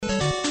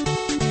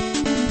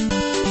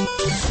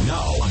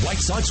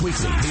Sox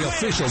Weekly, the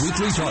official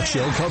weekly talk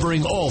show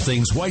covering all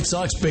things White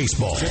Sox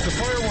baseball. Get the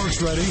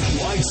fireworks ready.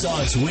 White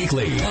Sox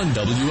Weekly on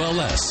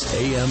WLS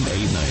AM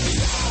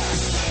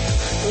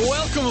 890.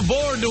 Welcome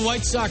aboard to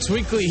White Sox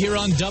Weekly here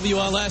on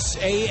WLS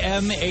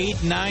AM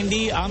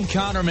 890. I'm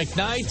Connor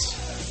McKnight.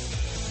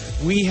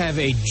 We have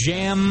a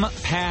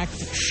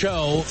jam-packed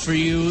show for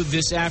you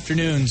this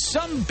afternoon.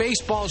 Some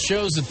baseball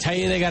shows will tell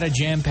you they got a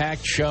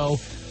jam-packed show.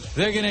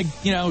 They're going to,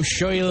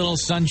 show you a little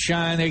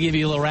sunshine. They'll give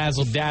you a little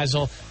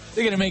razzle-dazzle.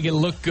 They're going to make it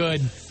look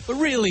good. But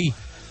really,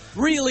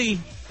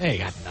 they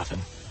got nothing.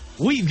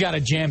 We've got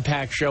a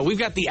jam-packed show. We've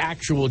got the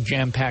actual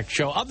jam-packed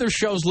show. Other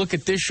shows look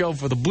at this show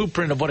for the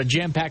blueprint of what a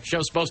jam-packed show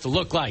is supposed to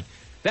look like.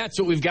 That's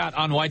what we've got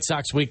on White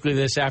Sox Weekly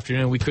this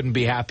afternoon. We couldn't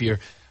be happier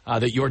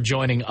that you're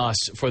joining us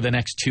for the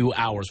next 2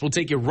 hours. We'll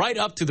take you right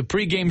up to the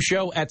pregame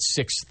show at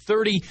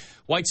 6:30.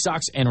 White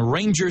Sox and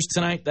Rangers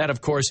tonight. That,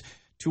 of course,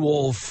 two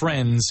old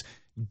friends,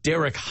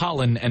 Derek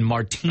Holland and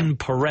Martin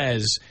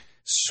Perez,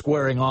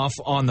 squaring off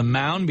on the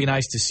mound. Be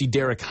nice to see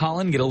Derek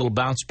Holland get a little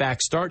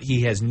bounce-back start.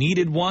 He has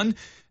needed one.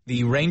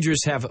 The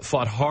Rangers have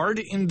fought hard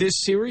in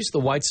this series. The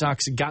White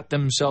Sox got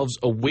themselves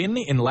a win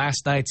in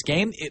last night's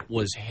game. It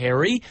was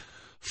hairy,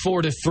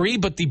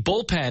 4-3, but the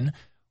bullpen,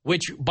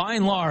 which by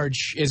and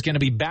large is going to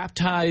be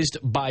baptized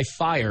by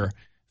fire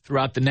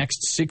throughout the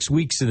next 6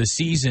 weeks of the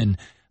season,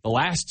 the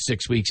last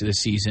 6 weeks of the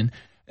season,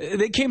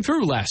 they came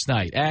through last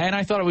night, and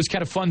I thought it was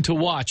kind of fun to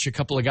watch a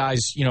couple of guys,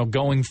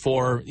 going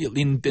for,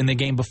 in the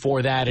game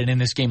before that and in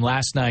this game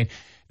last night,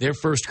 their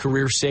first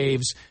career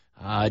saves.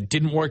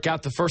 Didn't work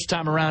out the first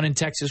time around in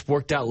Texas,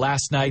 worked out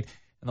last night,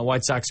 and the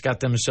White Sox got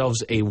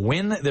themselves a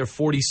win. They're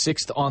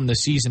 46th on the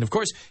season. Of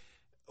course,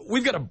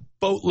 we've got a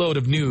boatload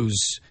of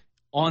news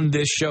on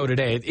this show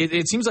today.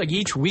 It seems like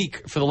each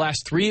week for the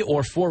last 3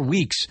 or 4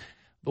 weeks,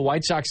 the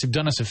White Sox have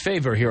done us a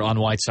favor here on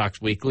White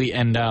Sox Weekly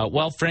and,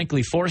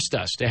 frankly, forced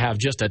us to have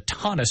just a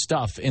ton of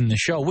stuff in the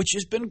show, which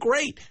has been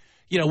great.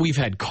 We've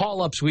had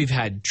call-ups, we've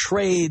had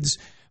trades,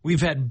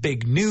 we've had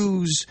big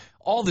news,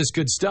 all this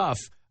good stuff.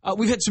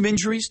 We've had some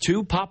injuries,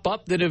 too, pop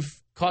up that have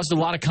caused a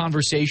lot of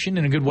conversation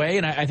in a good way,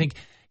 and I think,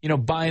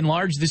 by and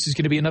large, this is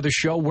going to be another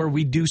show where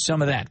we do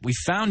some of that. We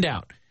found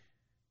out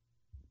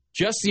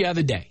just the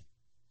other day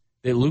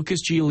that Lucas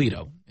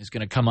Giolito is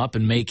going to come up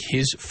and make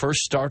his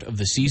first start of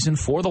the season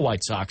for the White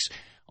Sox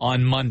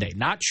on Monday.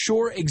 Not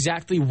sure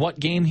exactly what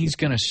game he's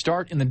going to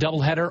start in the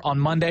doubleheader on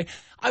Monday.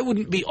 I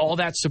wouldn't be all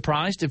that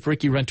surprised if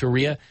Ricky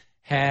Renteria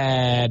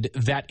had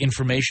that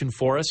information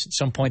for us at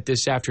some point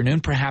this afternoon,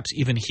 perhaps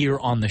even here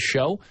on the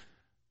show.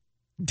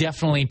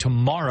 Definitely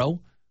tomorrow,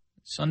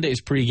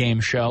 Sunday's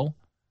pregame show.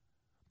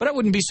 But I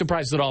wouldn't be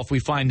surprised at all if we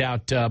find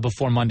out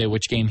before Monday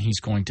which game he's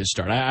going to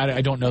start.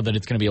 I don't know that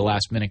it's going to be a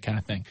last-minute kind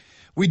of thing.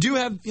 We do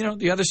have,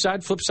 the other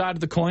side, flip side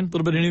of the coin, a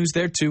little bit of news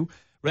there, too.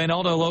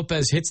 Reynaldo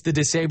Lopez hits the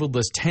disabled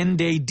list,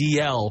 10-day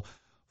DL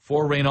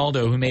for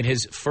Reynaldo, who made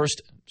his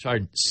first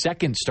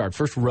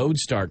road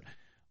start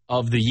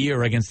of the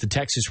year against the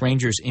Texas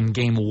Rangers in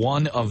Game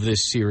 1 of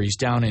this series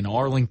down in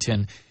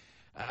Arlington.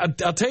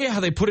 I'll tell you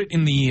how they put it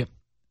in the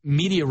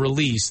media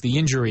release, the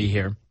injury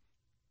here.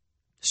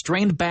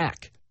 Strained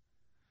back.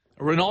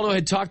 Reynaldo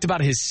had talked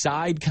about his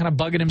side kind of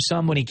bugging him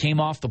some when he came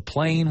off the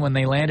plane when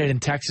they landed in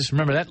Texas.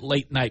 Remember that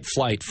late-night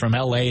flight from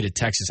L.A. to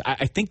Texas?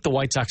 I think the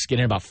White Sox get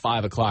in about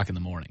 5 o'clock in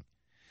the morning.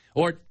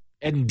 Or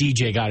Ed and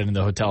DJ got into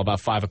the hotel about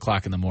 5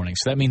 o'clock in the morning.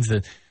 So that means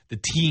the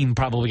team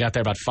probably got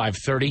there about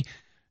 5:30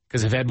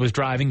 because if Ed was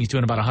driving, he's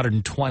doing about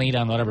 120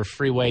 down whatever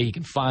freeway he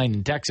can find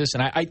in Texas.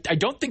 And I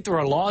don't think there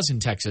are laws in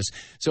Texas,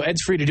 so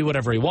Ed's free to do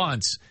whatever he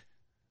wants.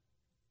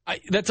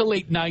 That's a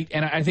late night,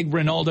 and I think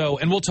Reynaldo,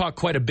 and we'll talk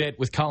quite a bit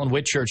with Colin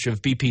Whitchurch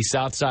of BP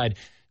Southside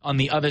on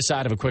the other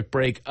side of a quick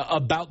break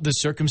about the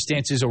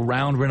circumstances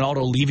around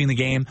Reynaldo leaving the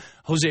game.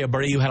 Jose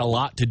Abreu had a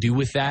lot to do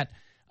with that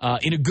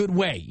in a good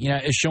way,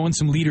 showing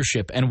some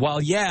leadership. And while,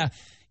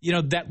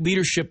 that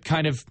leadership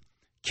kind of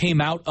came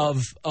out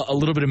of a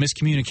little bit of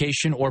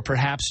miscommunication or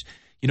perhaps,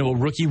 a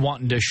rookie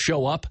wanting to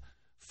show up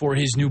for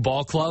his new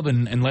ball club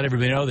and let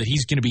everybody know that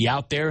he's going to be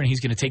out there and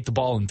he's going to take the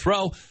ball and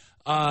throw,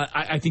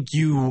 I think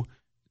you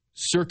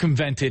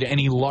circumvented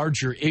any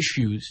larger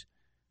issues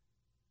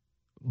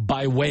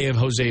by way of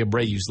Jose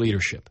Abreu's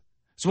leadership.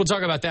 So we'll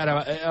talk about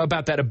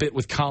that a bit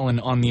with Colin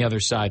on the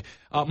other side.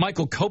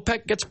 Michael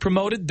Kopech gets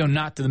promoted, though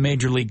not to the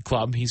Major League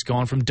club. He's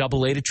gone from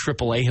AA to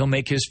AAA. He'll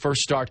make his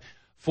first start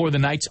for the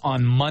Knights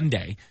on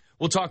Monday.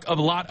 We'll talk a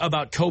lot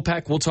about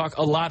Kopech. We'll talk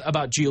a lot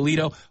about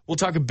Giolito. We'll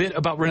talk a bit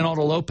about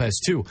Reynaldo Lopez,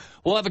 too.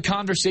 We'll have a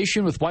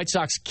conversation with White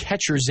Sox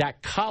catcher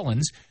Zach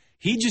Collins.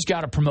 He just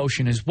got a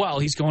promotion as well.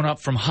 He's going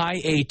up from High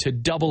A to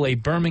AA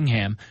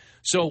Birmingham.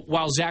 So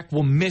while Zach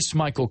will miss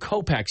Michael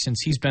Kopech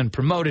since he's been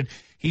promoted,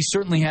 he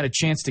certainly had a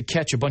chance to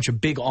catch a bunch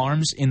of big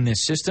arms in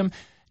this system.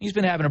 He's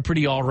been having a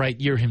pretty all right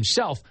year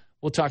himself.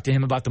 We'll talk to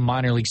him about the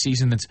minor league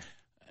season that's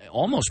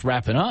almost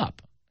wrapping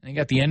up. They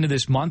got the end of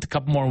this month, a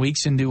couple more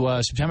weeks into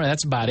September.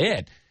 That's about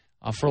it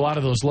for a lot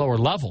of those lower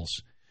levels.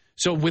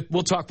 So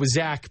we'll talk with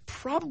Zach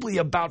probably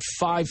about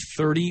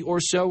 5:30 or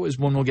so is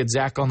when we'll get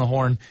Zach on the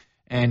horn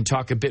and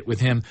talk a bit with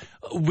him.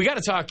 We got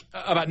to talk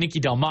about Nicky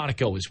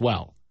Delmonico as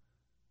well.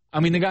 I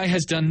mean, the guy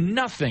has done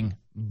nothing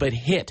but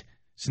hit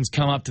since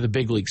come up to the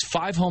big leagues.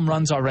 5 home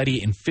runs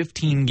already in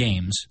 15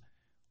 games.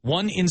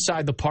 1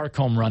 inside the park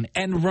home run.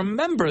 And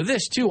remember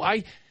this, too.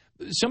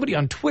 Somebody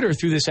on Twitter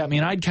threw this at me,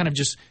 and I'd kind of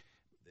just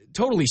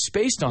totally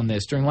spaced on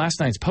this during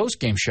last night's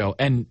postgame show.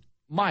 And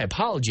my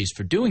apologies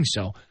for doing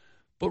so.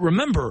 But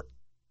remember,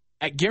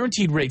 at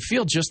Guaranteed Rate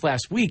Field just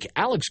last week,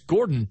 Alex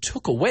Gordon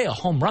took away a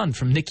home run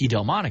from Nicky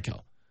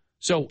Delmonico.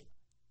 So,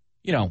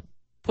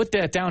 put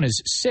that down as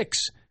 6,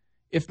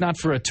 if not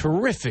for a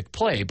terrific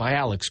play by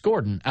Alex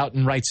Gordon out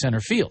in right center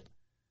field.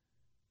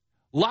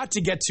 Lot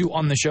to get to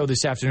on the show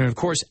this afternoon. Of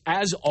course,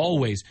 as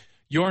always,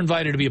 you're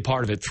invited to be a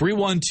part of it.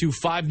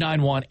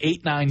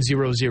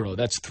 312-591-8900.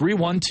 That's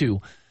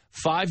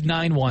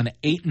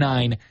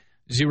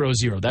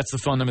 312-591-8900. That's the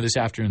phone number this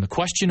afternoon. The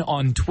question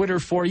on Twitter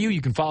for you.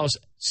 You can follow us.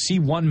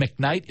 C1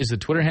 McKnight is the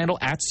Twitter handle,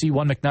 at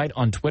C1 McKnight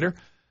on Twitter.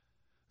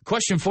 The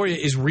question for you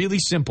is really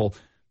simple,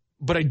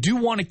 but I do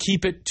want to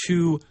keep it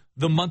to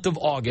the month of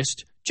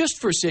August, just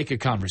for sake of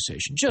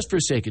conversation, just for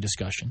sake of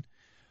discussion.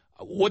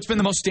 What's been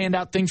the most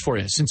standout thing for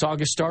you since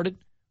August started?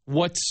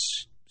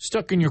 What's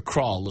stuck in your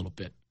craw a little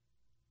bit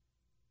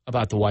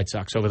about the White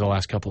Sox over the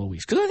last couple of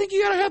weeks? Because I think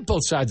you got to have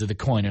both sides of the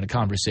coin in a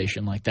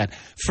conversation like that.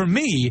 For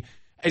me,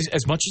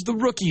 as much as the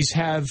rookies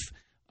have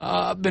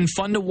been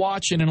fun to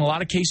watch and in a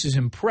lot of cases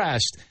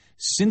impressed,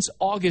 since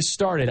August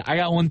started, I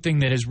got one thing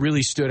that has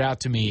really stood out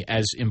to me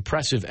as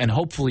impressive and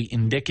hopefully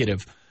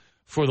indicative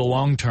for the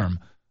long term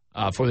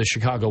for the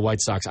Chicago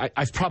White Sox.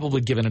 I've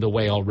probably given it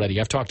away already.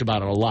 I've talked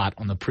about it a lot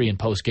on the pre- and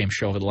post-game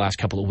show over the last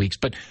couple of weeks,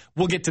 but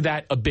we'll get to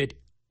that a bit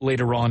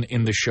later on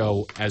in the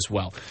show as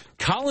well.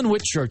 Colin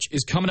Whitchurch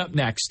is coming up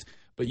next,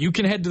 but you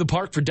can head to the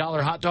park for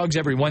 $1 hot dogs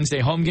every Wednesday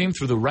home game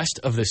through the rest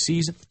of the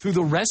season. Through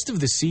the rest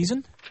of the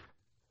season?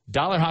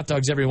 $1 hot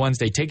dogs every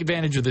Wednesday. Take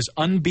advantage of this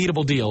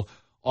unbeatable deal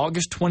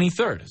August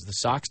 23rd as the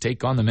Sox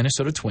take on the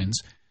Minnesota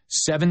Twins,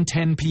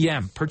 7:10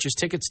 p.m. Purchase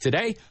tickets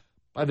today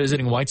by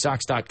visiting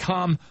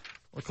whitesox.com.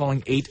 We're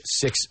calling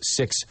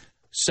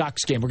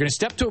 866-SOX game. We're going to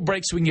step to a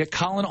break so we can get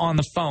Colin on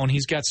the phone.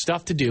 He's got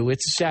stuff to do.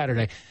 It's a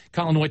Saturday.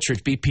 Colin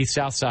Whitchurch, BP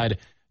Southside,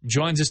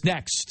 joins us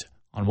next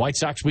on White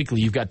Sox Weekly.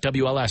 You've got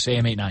WLS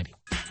AM 890.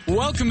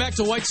 Welcome back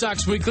to White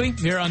Sox Weekly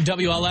here on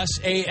WLS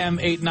AM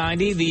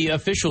 890. The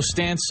official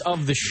stance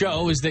of the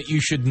show is that you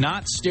should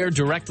not stare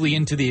directly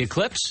into the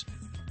eclipse.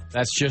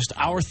 That's just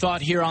our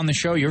thought here on the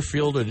show. You're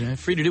free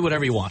to do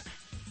whatever you want.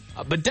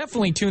 But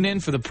definitely tune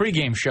in for the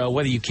pregame show,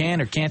 whether you can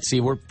or can't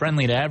see. We're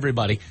friendly to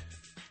everybody.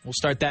 We'll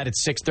start that at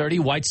 6:30.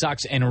 White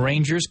Sox and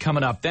Rangers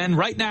coming up then.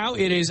 Right now,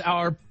 it is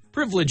our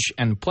privilege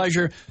and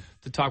pleasure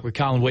to talk with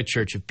Colin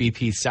Whitchurch of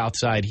BP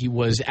Southside. He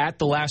was at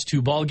the last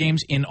 2 ball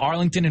games in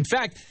Arlington. In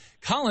fact,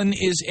 Colin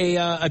is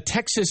a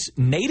Texas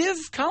native,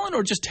 Colin,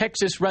 or just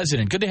Texas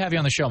resident? Good to have you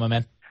on the show, my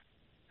man.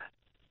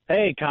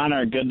 Hey,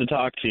 Connor, good to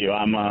talk to you.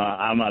 I'm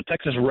a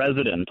Texas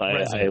resident.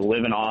 I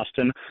live in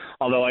Austin,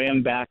 although I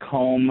am back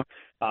home.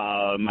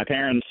 My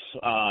parents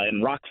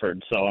in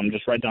Rockford, so I'm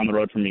just right down the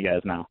road from you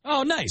guys now.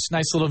 Oh, nice.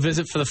 Nice little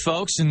visit for the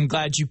folks, and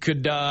glad you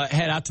could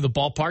head out to the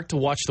ballpark to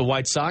watch the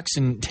White Sox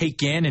and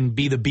take in and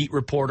be the beat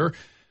reporter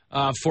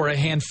for a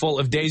handful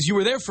of days. You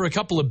were there for a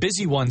couple of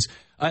busy ones,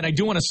 and I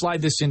do want to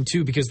slide this in,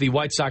 too, because the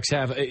White Sox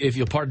have, if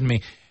you'll pardon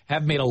me,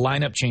 have made a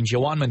lineup change.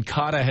 Yoan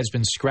Moncada has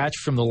been scratched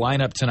from the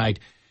lineup tonight.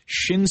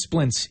 Shin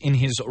splints in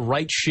his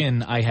right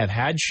shin. I have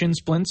had shin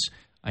splints.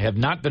 I have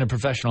not been a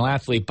professional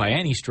athlete by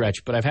any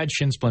stretch, but I've had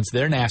shin splints.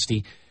 They're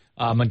nasty.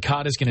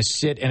 Moncada's going to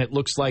sit, and it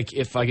looks like,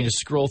 if I can just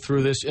scroll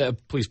through this,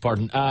 please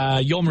pardon,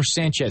 Yolmer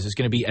Sanchez is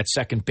going to be at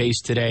second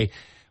base today,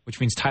 which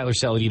means Tyler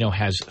Saladino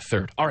has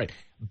third. All right,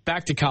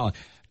 back to Colin.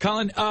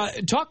 Colin,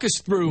 talk us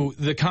through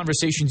the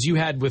conversations you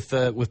had with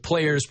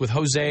players, with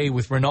Jose,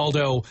 with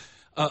Ronaldo,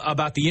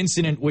 about the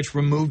incident which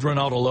removed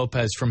Ronaldo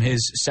Lopez from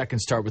his second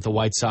start with the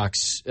White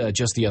Sox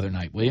just the other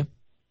night, will you?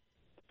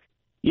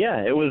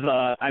 Yeah, it was.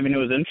 It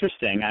was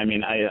interesting. I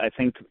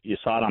think you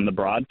saw it on the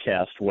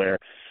broadcast where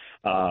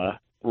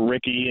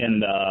Ricky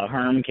and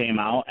Herm came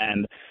out,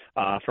 and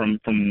from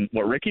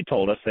what Ricky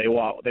told us, they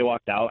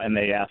walked out and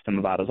they asked him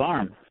about his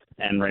arm,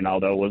 and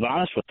Ronaldo was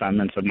honest with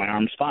them and said, "My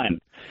arm's fine."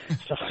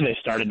 So they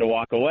started to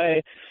walk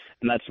away,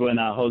 and that's when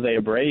Jose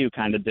Abreu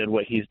kind of did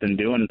what he's been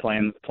doing,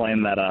 playing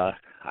that.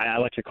 I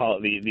like to call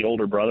it the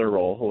older brother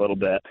role a little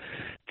bit,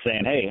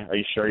 saying, "Hey, are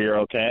you sure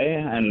you're okay?"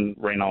 And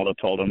Ronaldo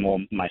told him,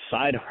 "Well, my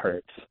side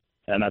hurts."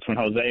 And that's when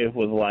Jose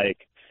was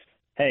like,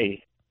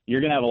 "Hey,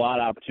 you're going to have a lot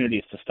of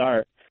opportunities to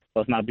start.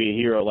 Let's not be a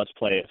hero. Let's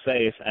play it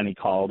safe." And he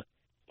called,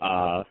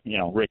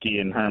 Ricky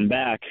and Herm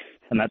back,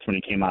 and that's when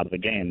he came out of the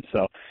game.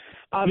 So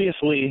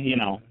obviously, you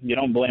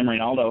don't blame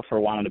Ronaldo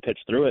for wanting to pitch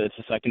through it. It's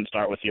a second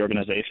start with the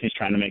organization. He's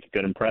trying to make a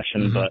good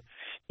impression. Mm-hmm. But,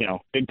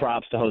 big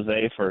props to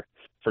Jose for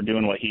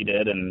doing what he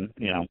did, and,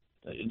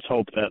 let's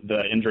hope that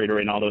the injury to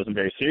Ronaldo isn't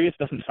very serious.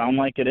 Doesn't sound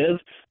like it is,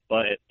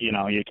 but,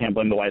 you can't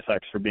blame the White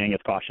Sox for being as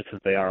cautious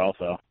as they are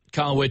also.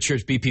 Colin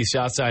Whitchurch, BP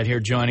Southside here,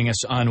 joining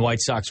us on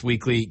White Sox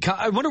Weekly.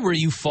 I wonder where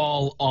you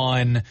fall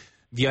on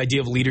the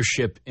idea of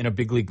leadership in a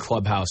big league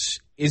clubhouse.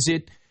 Is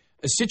it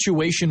a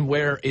situation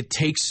where it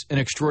takes an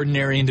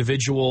extraordinary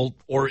individual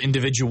or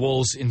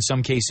individuals in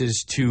some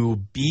cases to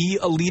be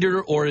a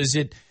leader, or is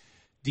it,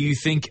 do you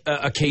think,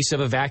 a case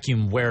of a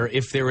vacuum where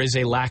if there is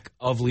a lack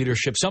of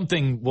leadership,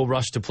 something will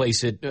rush to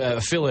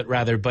fill it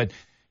rather, but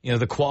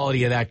the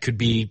quality of that could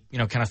be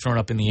kind of thrown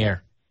up in the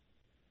air?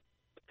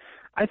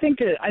 I think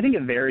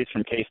it varies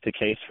from case to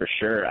case for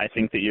sure. I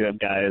think that you have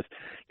guys,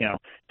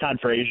 Todd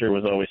Frazier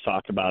was always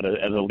talked about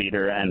as a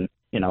leader, and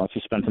if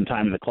you spend some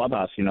time in the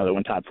clubhouse, that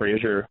when Todd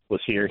Frazier was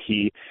here,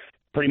 he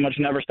pretty much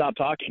never stopped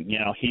talking.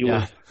 He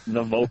was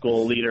the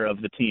vocal leader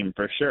of the team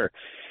for sure.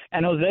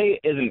 And Jose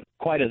isn't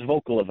quite as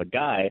vocal of a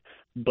guy,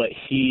 but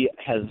he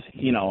has,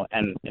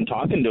 and in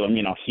talking to him,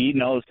 he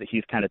knows that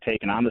he's kind of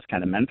taken on this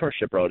kind of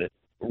mentorship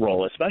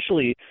role,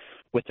 especially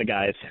with the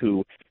guys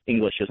who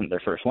English isn't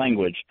their first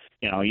language.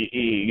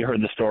 You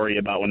heard the story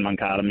about when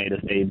Moncada made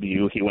his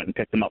debut, he went and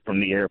picked him up from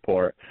the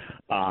airport.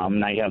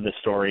 Now you have the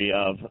story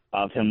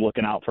of him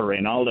looking out for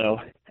Reynaldo,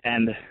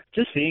 and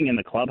just seeing in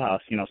the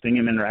clubhouse, seeing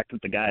him interact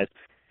with the guys,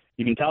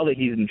 you can tell that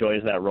he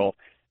enjoys that role,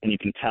 and you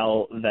can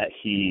tell that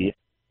he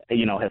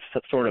has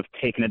sort of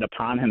taken it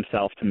upon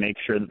himself to make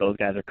sure that those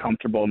guys are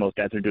comfortable and those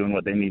guys are doing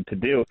what they need to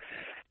do.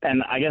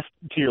 And I guess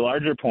to your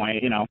larger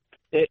point,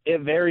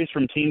 it varies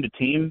from team to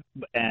team,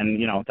 and,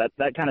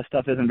 that kind of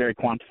stuff isn't very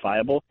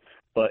quantifiable,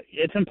 but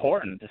it's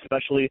important,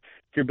 especially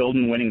if you're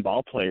building winning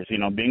ball players.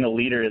 Being a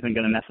leader isn't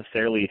going to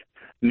necessarily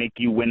make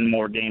you win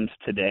more games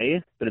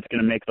today, but it's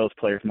going to make those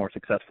players more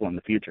successful in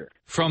the future.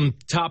 From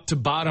top to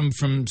bottom,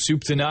 from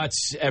soup to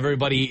nuts,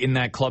 everybody in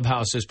that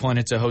clubhouse has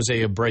pointed to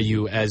Jose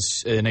Abreu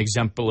as an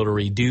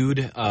exemplary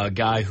dude, a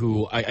guy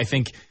who I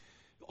think,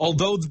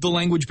 although the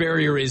language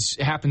barrier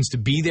happens to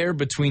be there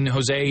between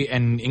Jose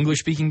and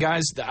English-speaking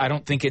guys, I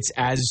don't think it's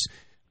as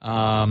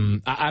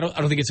I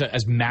don't think it's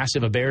as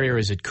massive a barrier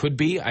as it could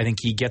be. I think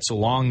he gets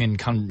along and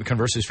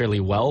converses fairly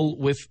well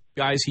with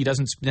guys he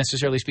doesn't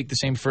necessarily speak the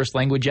same first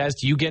language as.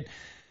 Do you get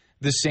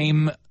the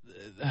same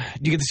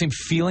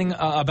feeling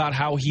about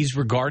how he's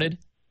regarded?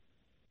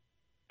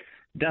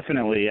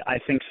 Definitely, I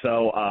think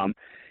so.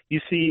 You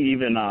see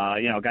even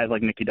guys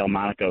like Nicky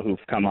Delmonico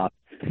who've come up,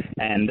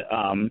 and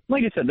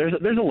like I said,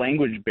 there's a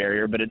language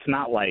barrier, but it's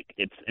not like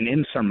it's an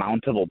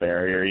insurmountable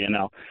barrier,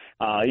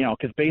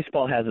 because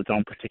baseball has its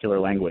own particular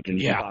language,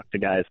 and you can talk to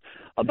guys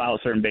about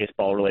certain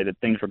baseball-related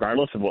things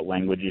regardless of what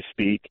language you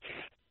speak.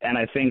 And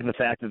I think the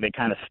fact that they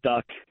kind of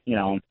stuck,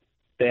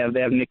 they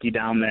have Nicky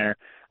down there.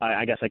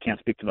 I guess I can't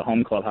speak to the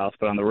home clubhouse,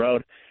 but on the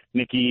road,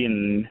 Nicky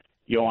and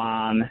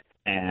Yoan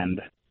and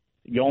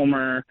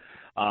Yolmer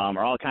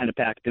are all kind of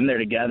packed in there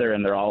together,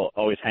 and they're all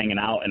always hanging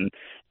out, and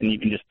you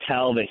can just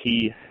tell that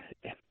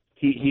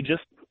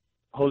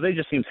Jose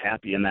just seems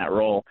happy in that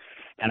role,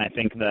 and I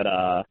think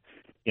that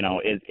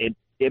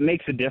it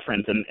makes a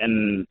difference,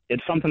 and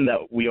it's something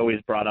that we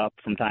always brought up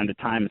from time to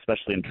time,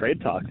 especially in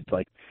trade talks. It's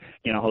like,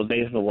 Jose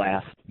is the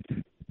last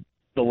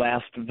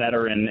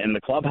veteran in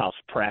the clubhouse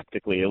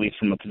practically, at least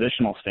from a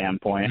positional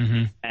standpoint,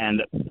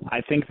 and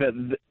I think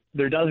that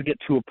there does get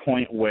to a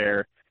point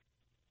where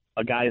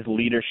a guy's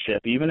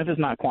leadership, even if it's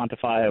not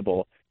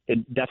quantifiable,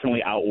 it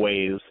definitely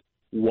outweighs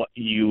what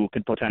you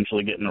could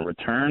potentially get in a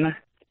return,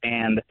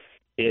 and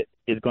it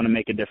is going to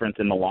make a difference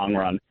in the long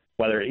run,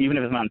 even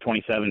if it's not in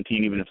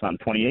 2017, even if it's not in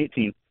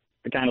 2018,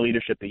 the kind of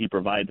leadership that he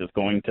provides is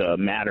going to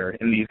matter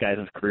in these guys'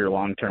 career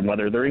long term,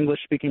 whether they're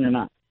English-speaking or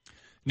not.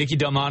 Nicky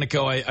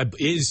Delmonico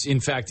is,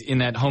 in fact, in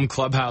that home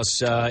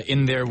clubhouse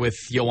in there with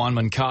Yoan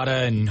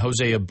Moncada and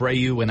Jose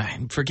Abreu, and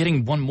I'm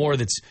forgetting one more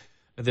that's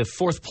the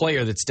fourth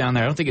player that's down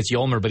there. I don't think it's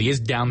Yolmer, but he is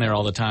down there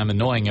all the time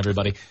annoying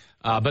everybody.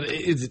 But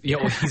he's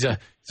a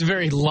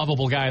very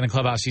lovable guy in the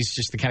clubhouse. He's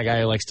just the kind of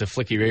guy who likes to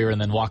flick your ear and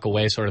then walk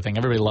away sort of thing.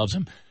 Everybody loves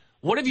him.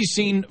 What have you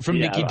seen from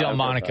Nicky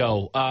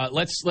Delmonico?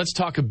 Let's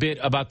talk a bit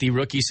about the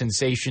rookie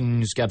sensation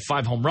who's got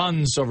 5 home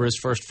runs over his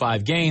first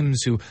 5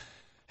 games, who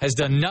has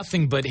done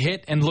nothing but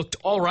hit and looked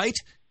all right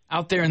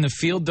out there in the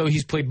field, though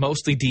he's played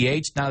mostly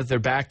DH now that they're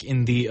back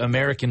in the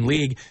American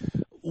League.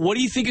 What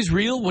do you think is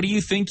real? What do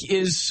you think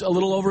is a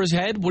little over his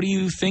head? What do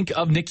you think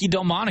of Nicky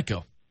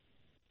Delmonico?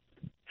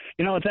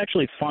 It's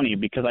actually funny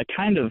because I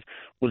kind of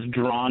was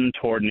drawn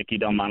toward Nicky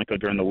Delmonico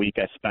during the week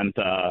I spent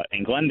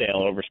in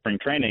Glendale over spring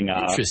training.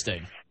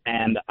 Interesting.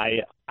 And I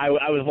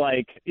was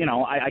like,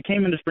 I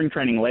came into spring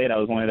training late. I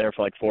was only there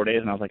for like 4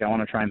 days, and I was like, I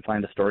want to try and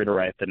find a story to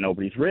write that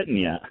nobody's written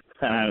yet.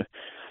 And I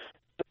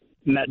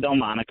met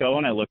Delmonico,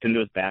 and I looked into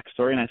his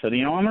backstory, and I said,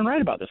 I'm going to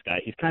write about this guy.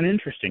 He's kind of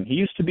interesting. He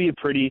used to be a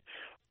pretty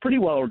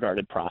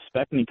well-regarded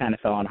prospect, and he kind of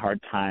fell on hard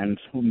times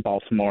in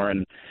Baltimore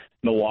and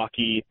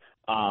Milwaukee.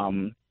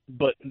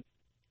 But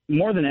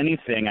more than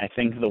anything, I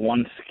think the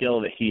one skill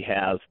that he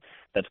has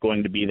that's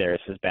going to be there is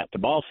his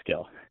bat-to-ball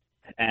skill.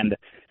 And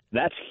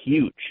that's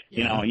huge.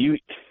 Yeah. You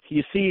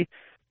see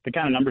the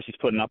kind of numbers he's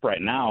putting up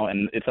right now,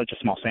 and it's such a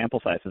small sample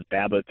size. His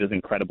BABIP is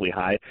incredibly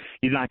high.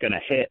 He's not going to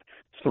hit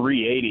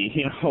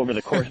 380, over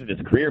the course of his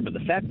career, but the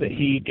fact that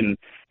he can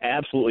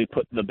absolutely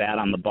put the bat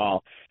on the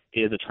ball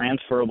is a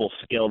transferable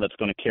skill that's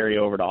going to carry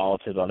over to all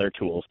of his other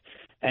tools.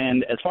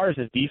 And as far as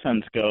his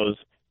defense goes,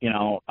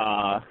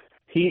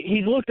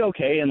 he's looked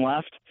okay in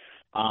left.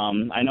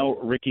 I know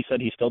Ricky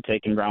said he's still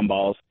taking ground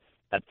balls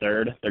at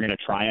third. They're going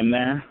to try him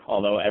there,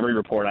 although every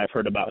report I've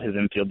heard about his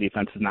infield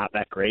defense is not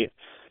that great.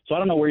 So I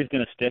don't know where he's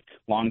going to stick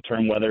long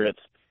term, whether it's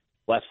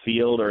left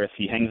field or if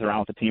he hangs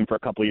around with the team for a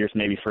couple of years,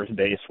 maybe first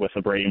base with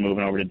a Brady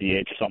moving over to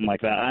DH or something like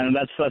that. And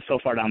that's so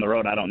far down the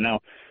road, I don't know.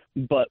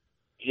 But,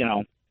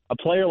 a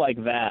player like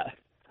that,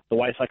 the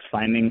White Sox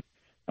finding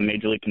a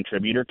major league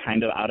contributor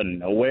kind of out of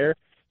nowhere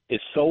is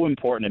so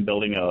important in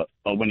building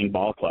a winning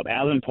ball club.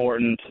 As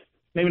important,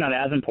 maybe not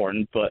as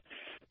important, but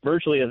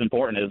virtually as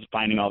important as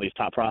finding all these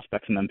top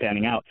prospects and then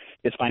panning out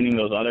is finding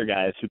those other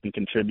guys who can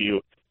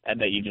contribute and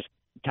that you just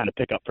kind of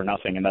pick up for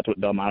nothing, and that's what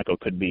Delmonico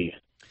could be.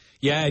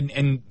 Yeah,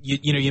 and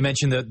you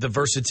mentioned the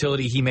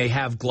versatility he may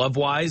have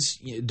glove-wise,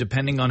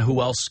 depending on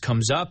who else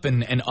comes up,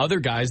 and other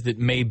guys that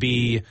may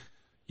be,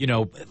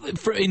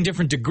 in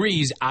different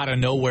degrees,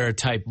 out-of-nowhere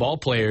type ball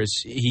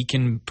players. He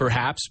can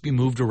perhaps be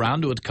moved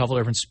around to a couple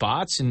different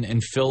spots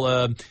and fill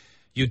a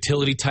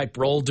utility-type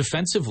role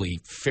defensively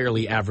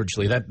fairly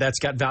averagely. That's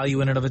got value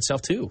in and of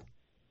itself, too.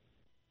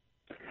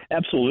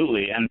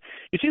 Absolutely. And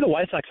you see the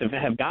White Sox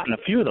have gotten a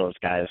few of those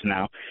guys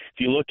now. If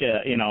you look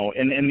at,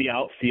 in the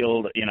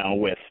outfield,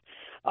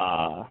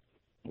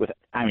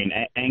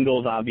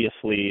 Engel's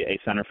obviously a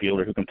center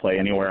fielder who can play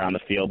anywhere on the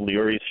field.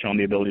 Leary's shown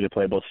the ability to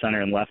play both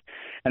center and left.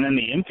 And then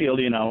the infield,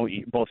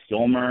 both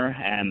Yolmer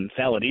and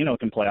Saladino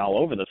can play all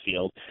over the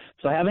field.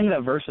 So having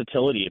that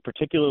versatility,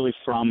 particularly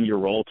from your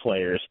role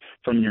players,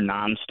 from your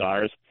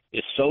non-stars,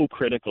 is so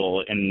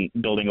critical in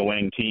building a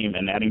winning team,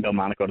 and adding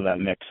Delmonico to that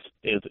mix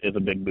is a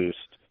big boost.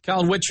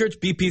 Colin Whitchurch,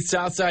 BP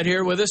Southside,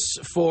 here with us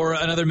for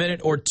another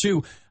minute or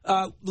two.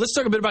 Let's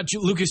talk a bit about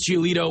Lucas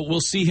Giolito. We'll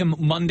see him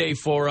Monday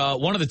for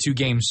one of the two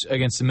games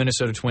against the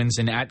Minnesota Twins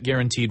and at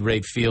Guaranteed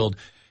Rate Field.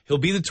 He'll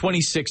be the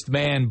 26th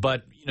man,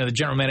 but the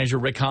general manager,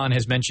 Rick Hahn,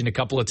 has mentioned a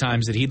couple of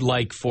times that he'd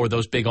like for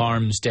those big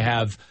arms to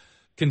have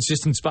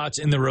consistent spots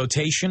in the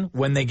rotation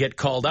when they get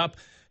called up.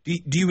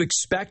 Do you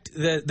expect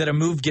that a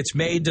move gets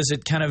made? Does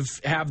it kind of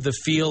have the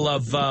feel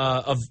of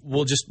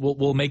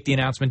we'll make the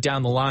announcement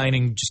down the line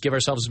and just give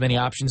ourselves as many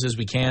options as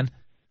we can?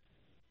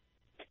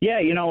 Yeah,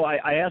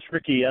 I asked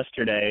Ricky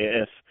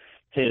yesterday if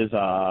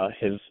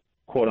his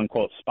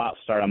quote-unquote spot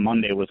start on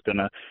Monday was going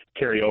to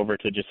carry over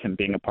to just him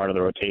being a part of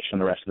the rotation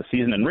the rest of the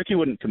season. And Ricky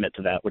wouldn't commit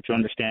to that, which you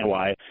understand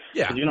why,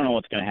 because you don't know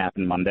what's going to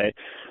happen Monday.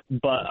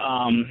 But,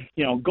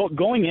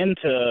 going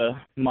into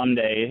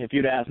Monday, if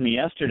you'd asked me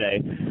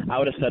yesterday, I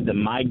would have said that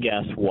my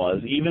guess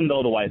was, even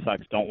though the White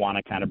Sox don't want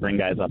to kind of bring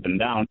guys up and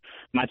down,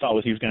 my thought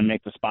was he was going to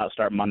make the spot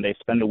start Monday,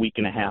 spend a week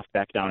and a half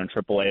back down in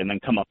AAA, and then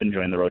come up and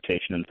join the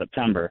rotation in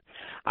September.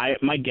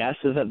 My guess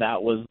is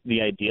that was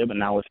the idea, but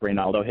now with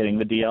Reynaldo hitting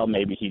the DL,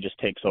 maybe he just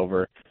takes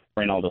over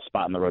Reynaldo's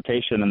spot in the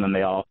rotation, and then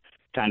they all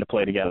kind of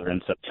play together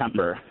in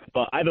September.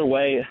 But either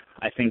way,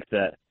 I think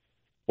that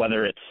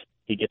whether it's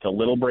he gets a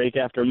little break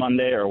after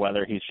Monday or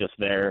whether he's just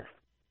there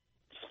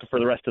for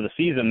the rest of the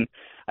season,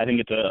 I think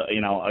it's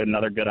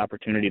another good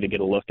opportunity to get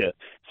a look at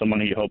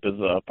someone who you hope is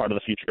a part of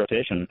the future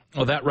rotation.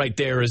 Well, that right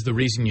there is the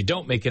reason you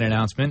don't make an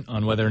announcement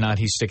on whether or not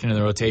he's sticking in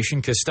the rotation,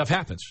 because stuff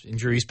happens.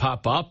 Injuries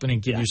pop up, and you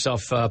give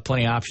yourself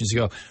plenty of options to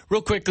go.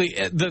 Real quickly,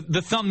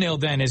 the thumbnail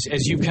then is,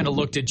 as you've kind of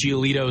looked at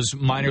Giolito's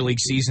minor league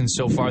season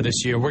so far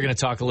this year, we're going to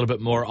talk a little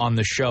bit more on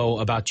the show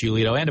about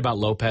Giolito and about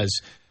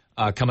Lopez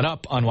coming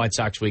up on White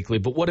Sox Weekly.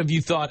 But what have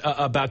you thought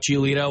about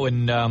Giolito,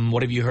 and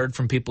what have you heard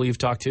from people you've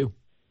talked to?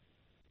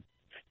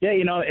 Yeah,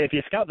 if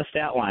you scout the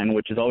stat line,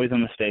 which is always a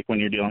mistake when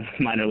you're dealing with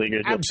minor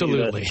leaguers.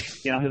 Absolutely.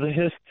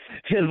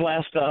 His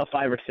last 5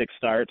 or 6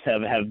 starts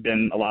have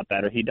been a lot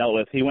better. He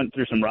went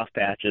through some rough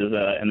patches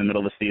in the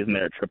middle of the season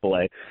there at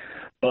AAA.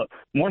 But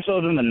more so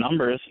than the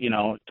numbers,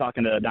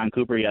 talking to Don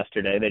Cooper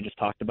yesterday, they just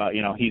talked about,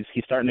 he's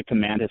starting to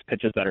command his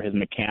pitches better. His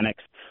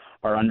mechanics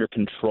are under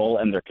control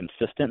and they're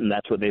consistent, and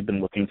that's what they've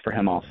been looking for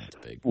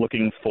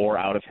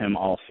out of him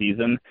all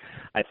season.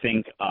 I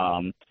think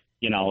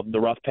the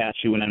rough patch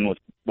he went in with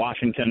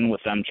Washington,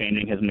 with them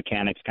changing his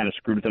mechanics, kind of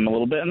screwed with him a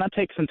little bit, and that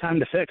takes some time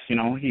to fix. You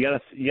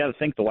gotta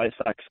think the White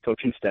Sox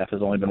coaching staff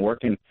has only been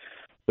working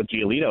with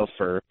Giolito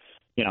for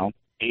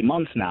 8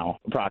 months now,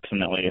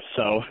 approximately.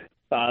 So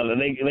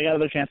they got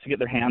another chance to get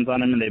their hands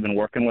on him, and they've been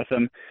working with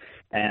him.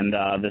 And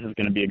this is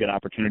going to be a good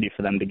opportunity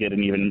for them to get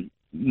an even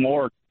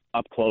more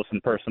up close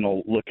and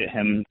personal look at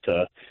him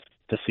to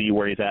see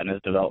where he's at in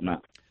his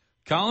development.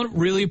 Colin,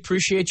 really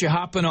appreciate you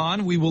hopping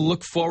on. We will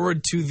look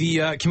forward to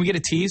the can we get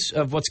a tease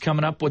of what's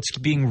coming up, what's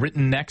being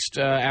written next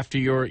after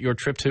your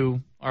trip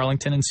to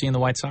Arlington and seeing the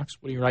White Sox?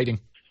 What are you writing?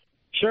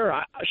 Sure.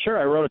 I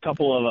wrote a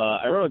couple of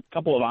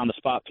on the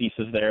spot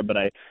pieces there, but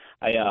I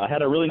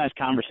had a really nice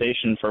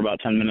conversation for about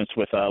 10 minutes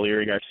with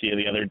Leary Garcia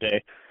the other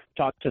day.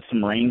 Talked to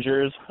some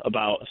Rangers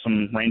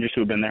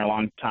who have been there a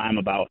long time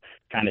about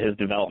kind of his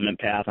development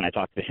path, and I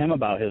talked to him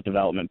about his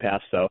development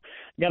path. So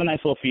I got a nice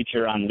little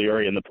feature on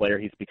Leary and the player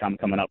he's become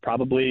coming up.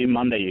 Probably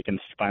Monday. You can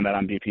find that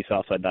on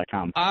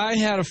bpsouthside.com. I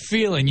had a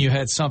feeling you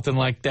had something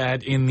like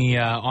that in the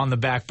on the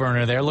back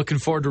burner there. Looking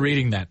forward to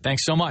reading that.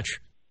 Thanks so much.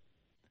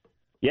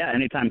 Yeah,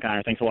 anytime,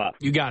 Connor. Thanks a lot.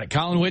 You got it.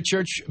 Colin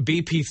Whitchurch,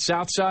 BP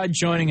Southside,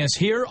 joining us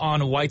here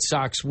on White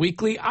Sox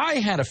Weekly.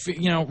 I had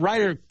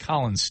writer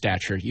Colin's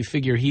stature. You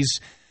figure he's,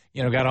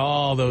 got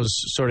all those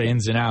sort of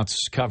ins and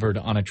outs covered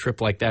on a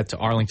trip like that to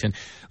Arlington.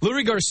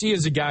 Leury Garcia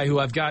is a guy who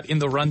I've got in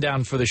the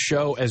rundown for the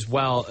show as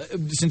well.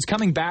 Since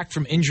coming back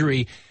from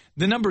injury,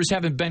 the numbers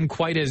haven't been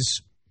quite as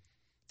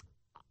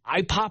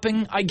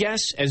eye-popping, I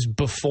guess, as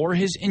before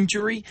his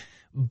injury.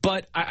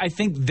 But I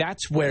think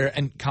that's where,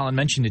 and Colin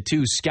mentioned it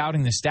too,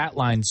 scouting the stat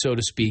line, so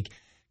to speak,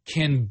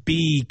 can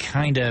be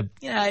kind of,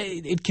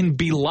 it can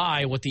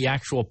belie what the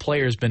actual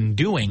player's been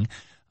doing.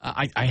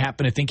 I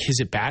happen to think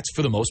his at-bats,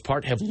 for the most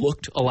part, have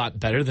looked a lot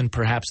better than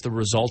perhaps the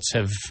results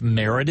have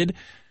merited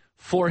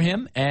for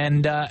him.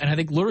 And I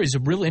think Leury is a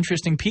real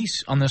interesting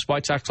piece on this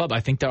White Sox club. I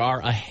think there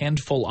are a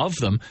handful of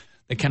them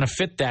that kind of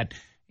fit that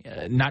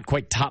not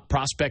quite top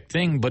prospect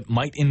thing, but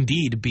might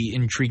indeed be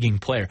intriguing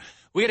player.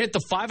 We got to hit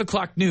the 5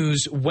 o'clock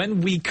news.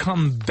 When we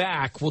come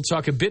back, we'll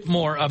talk a bit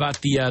more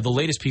about the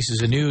latest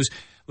pieces of news.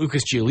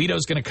 Lucas Giolito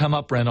is going to come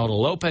up. Reynaldo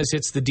Lopez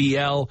hits the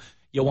DL.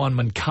 Yohan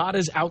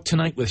Moncada's out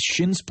tonight with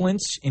shin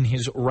splints in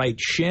his right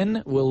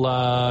shin.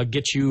 We'll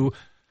get you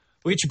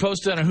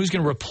posted on who's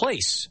going to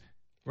replace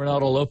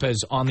Reynaldo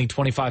Lopez on the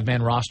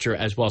 25-man roster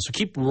as well. So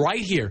keep right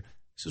here.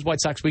 This is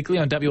White Sox Weekly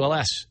on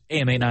WLS,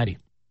 AM 890.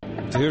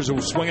 Here's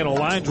a swing and a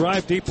line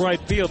drive, deep right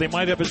field. He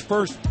might have his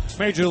first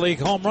Major League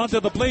home run to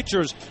the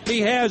bleachers.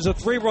 He has a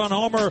 3-run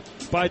homer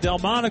by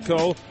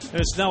Delmonico,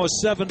 and it's now a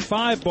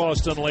 7-5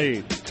 Boston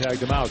lead.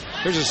 Tagged him out.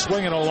 Here's a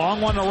swing and a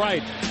long one to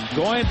right.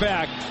 Going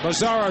back,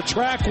 Mazzara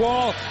track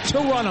wall,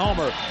 2-run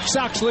homer.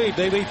 Sox lead.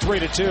 They lead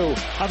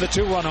 3-2 on the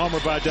 2-run homer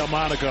by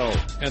Delmonico.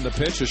 And the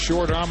pitch, a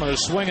short arm and a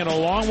swing and a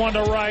long one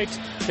to right.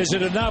 Is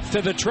it enough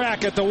to the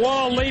track at the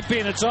wall?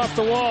 Leaping, it's off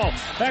the wall.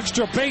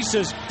 Extra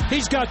bases.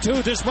 He's got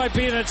 2. This might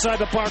be an inside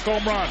the park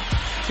home run.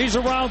 He's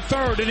around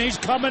third, and he's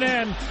coming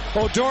in.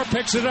 Odor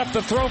picks it up,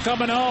 the throw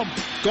coming home.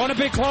 Going to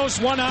be close,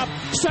 one up.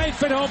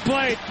 Safe at home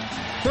plate.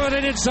 Throwing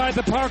it inside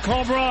the park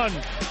home run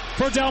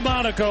for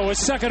Delmonico, his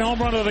second home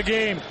run of the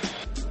game.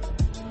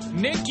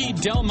 Nicky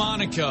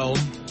Delmonico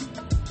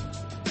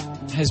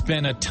has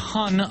been a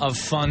ton of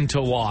fun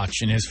to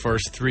watch in his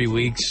first 3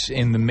 weeks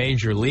in the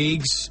major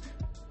leagues.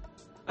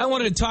 I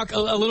wanted to talk a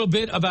little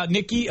bit about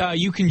Nicky.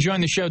 You can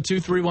join the show,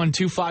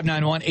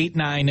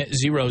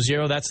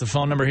 231-591-8900. That's the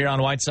phone number here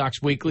on White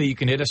Sox Weekly. You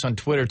can hit us on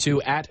Twitter,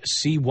 too, at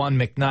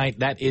C1McKnight.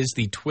 That is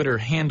the Twitter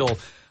handle.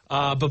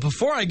 But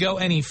before I go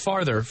any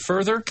further,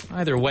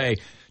 either way,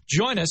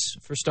 join us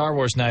for Star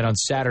Wars Night on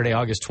Saturday,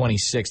 August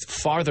 26th.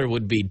 Farther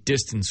would be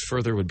distance,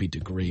 further would be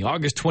degree.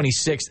 August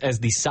 26th as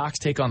the Sox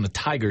take on the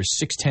Tigers,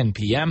 6:10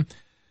 p.m.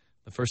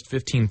 The first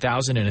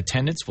 15,000 in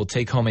attendance will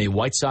take home a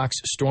White Sox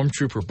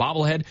Stormtrooper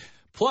bobblehead.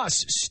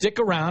 Plus, stick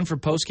around for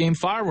post-game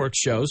fireworks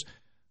shows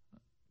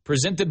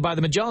presented by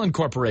the Magellan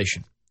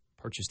Corporation.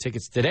 Purchase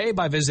tickets today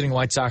by visiting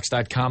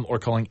whitesox.com or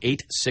calling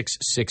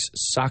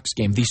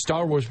 866-SOX-GAME. The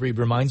Star Wars read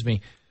reminds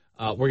me,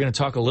 we're going to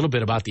talk a little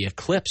bit about the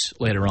eclipse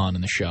later on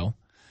in the show.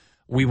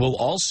 We will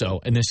also,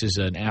 and this is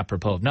an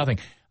apropos of nothing,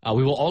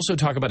 we will also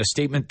talk about a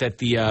statement that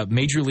the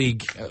Major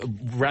League,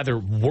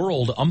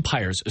 World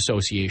Umpires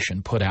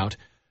Association put out.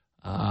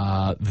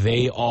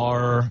 They've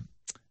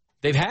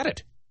had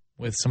it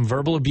with some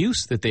verbal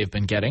abuse that they've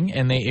been getting,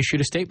 and they issued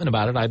a statement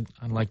about it. I'd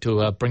like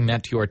to bring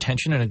that to your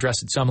attention and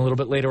address it some a little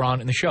bit later on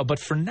in the show. But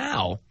for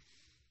now,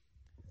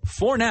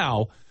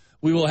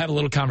 we will have a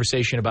little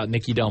conversation about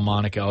Nicky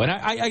Delmonico. And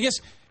I guess,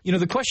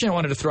 the question I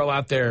wanted to throw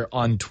out there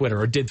on Twitter,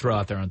 or did throw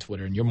out there on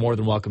Twitter, and you're more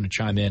than welcome to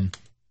chime in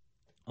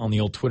on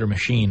the old Twitter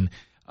machine,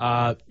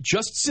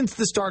 just since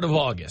the start of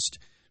August,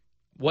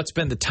 what's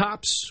been the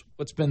tops,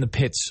 what's been the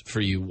pits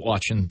for you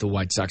watching the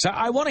White Sox?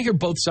 I want to hear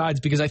both sides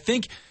because I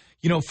think,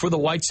 for the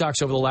White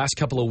Sox over the last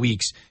couple of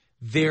weeks,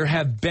 there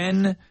have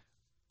been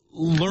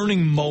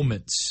learning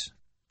moments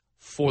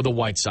for the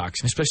White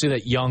Sox, and especially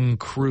that young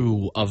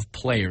crew of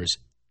players.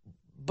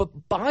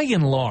 But by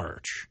and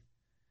large,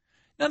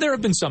 now there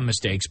have been some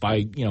mistakes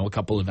by, a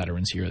couple of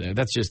veterans here or there.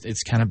 That's just,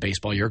 it's kind of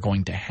baseball. You're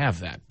going to have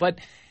that. But,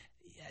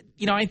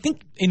 I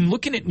think in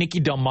looking at Nicky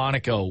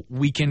Delmonico,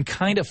 we can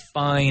kind of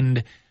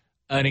find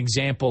an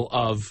example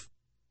of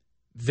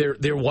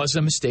there was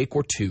a mistake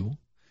or two.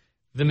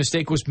 The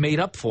mistake was made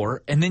up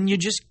for, and then you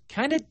just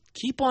kind of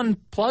keep on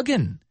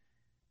plugging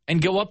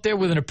and go up there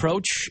with an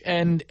approach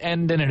and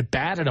an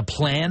at-bat and a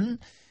plan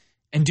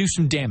and do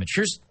some damage.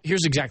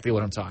 Here's exactly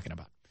what I'm talking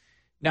about.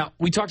 Now,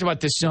 we talked about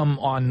this some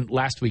on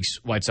last week's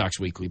White Sox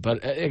Weekly,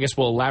 but I guess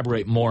we'll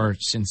elaborate more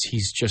since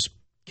he's just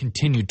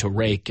continued to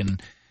rake and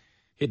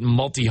hitting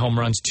multi-home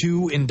runs,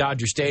 2 in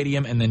Dodger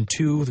Stadium and then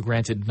 2,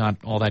 granted not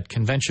all that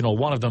conventional,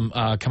 one of them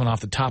coming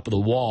off the top of the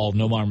wall.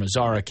 Nomar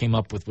Mazara came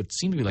up with what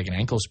seemed to be like an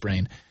ankle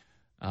sprain.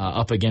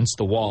 Up against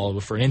the wall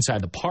for an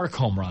inside-the-park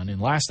home run in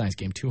last night's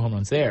game, 2 home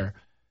runs there.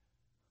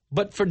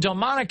 But for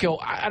Delmonico,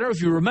 I don't know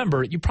if you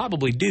remember, you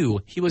probably do,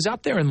 he was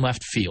out there in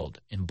left field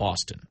in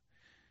Boston.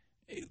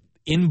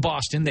 In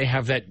Boston, they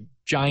have that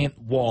giant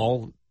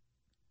wall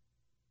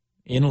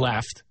in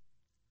left.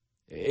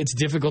 It's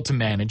difficult to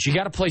manage. You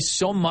got to play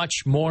so much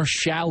more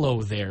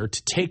shallow there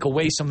to take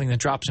away something that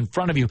drops in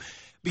front of you,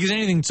 because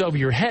anything that's over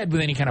your head with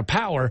any kind of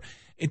power,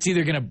 it's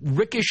either going to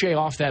ricochet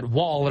off that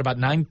wall at about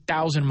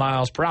 9,000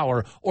 miles per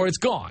hour, or it's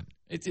gone.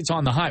 It's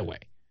on the highway.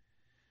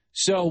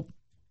 So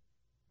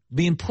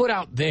being put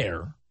out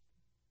there,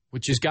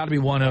 which has got to be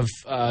one of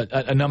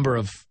a number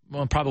of,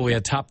 well, probably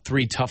a top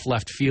 3 tough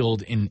left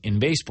field in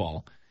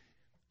baseball,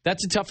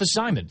 that's a tough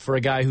assignment for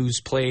a guy who's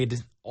played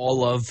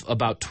all of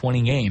about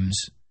 20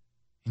 games,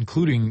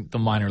 including the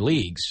minor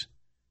leagues,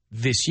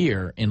 this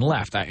year in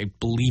left. I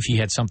believe he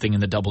had something in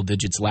the double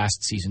digits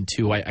last season,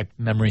 too.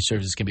 Memory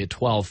serves it's going to be a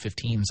 12,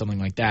 15, something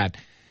like that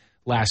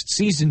last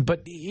season.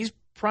 But he's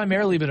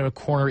primarily been a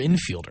corner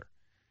infielder.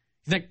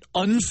 He's not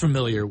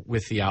unfamiliar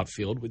with the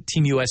outfield. With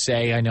Team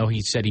USA, I know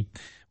he said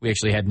we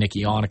actually had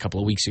Nicky on a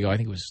couple of weeks ago. I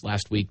think it was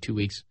last week, 2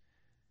 weeks.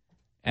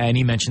 And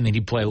he mentioned that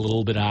he'd play a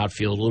little bit of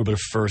outfield, a little bit of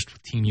first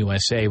with Team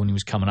USA when he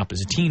was coming up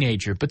as a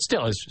teenager, but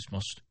still his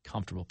most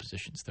comfortable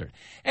position's third.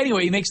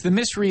 Anyway, he makes the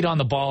misread on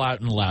the ball out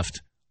and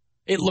left.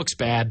 It looks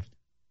bad.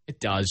 It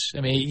does.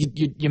 I mean,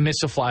 you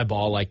miss a fly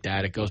ball like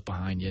that, it goes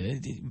behind you.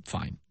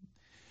 Fine.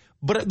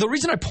 But the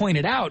reason I point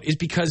it out is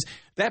because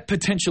that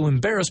potential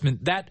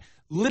embarrassment, that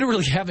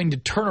literally having to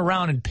turn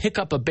around and pick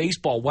up a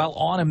baseball while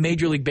on a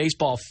Major League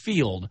Baseball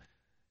field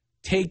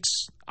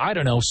takes, I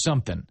don't know,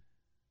 something.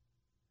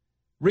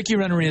 Ricky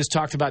Renteria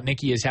talked about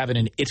Nicky as having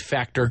an it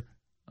factor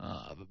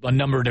a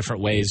number of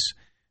different ways.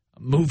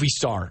 Movie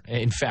star,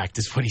 in fact,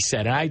 is what he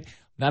said. And I'm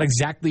not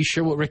exactly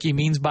sure what Ricky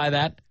means by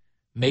that.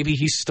 Maybe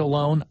he's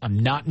Stallone. I'm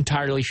not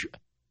entirely sure.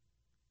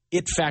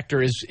 It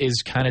factor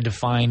is kind of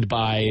defined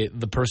by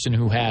the person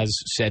who has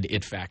said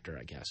it factor,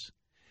 I guess.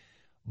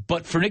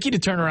 But for Nicky to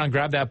turn around,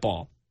 grab that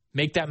ball,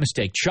 make that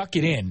mistake, chuck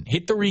it in,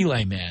 hit the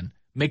relay man,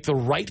 make the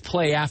right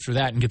play after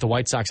that and get the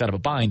White Sox out of a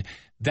bind,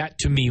 that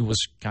to me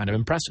was kind of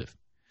impressive.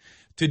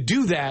 To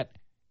do that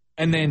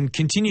and then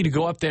continue to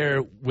go up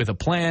there with a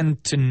plan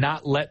to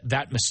not let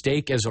that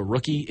mistake as a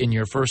rookie in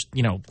your first,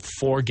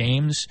 4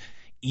 games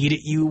eat at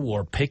you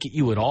or pick at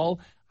you at all,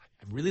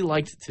 I really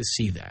liked to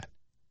see that.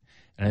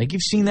 And I think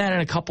you've seen that in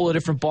a couple of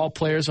different ball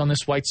players on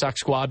this White Sox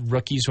squad,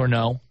 rookies or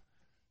no.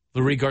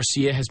 Luis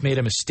Garcia has made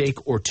a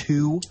mistake or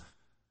two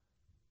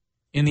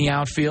in the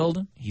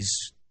outfield.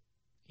 He's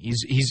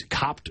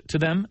copped to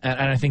them and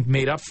I think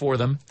made up for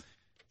them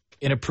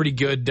in a pretty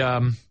good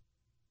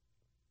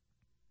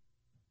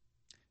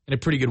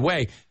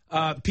way.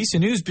 Piece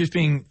of news just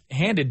being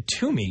handed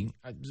to me.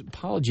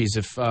 Apologies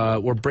if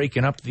we're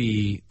breaking up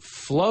the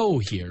flow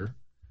here.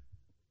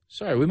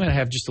 Sorry, we might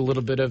have just a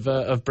little bit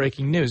of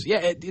breaking news.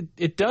 Yeah,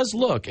 it does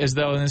look as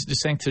though, and this is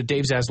thanks to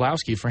Dave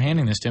Zaslowski for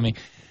handing this to me,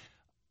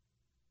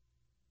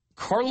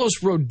 Carlos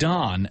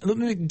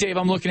Rodon. Dave,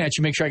 I'm looking at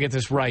you. Make sure I get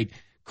this right.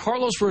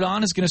 Carlos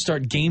Rodon is going to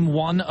start Game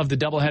 1 of the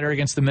doubleheader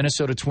against the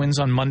Minnesota Twins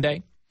on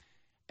Monday.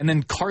 And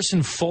then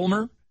Carson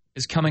Fulmer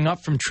is coming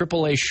up from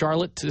AAA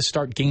Charlotte to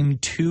start Game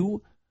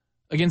 2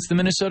 against the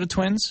Minnesota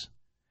Twins.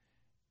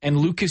 And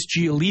Lucas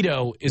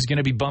Giolito is going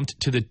to be bumped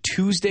to the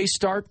Tuesday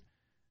start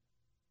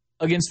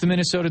against the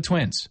Minnesota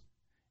Twins.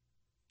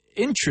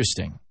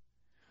 Interesting.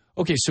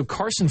 Okay, so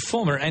Carson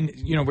Fulmer, and,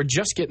 we're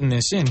just getting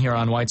this in here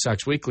on White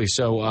Sox Weekly,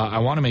 so I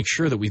want to make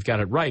sure that we've got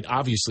it right,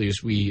 obviously,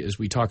 as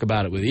we talk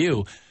about it with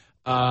you.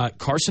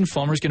 Carson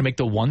Fulmer is going to make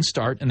the one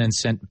start and then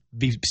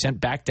be sent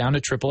back down to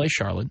AAA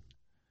Charlotte.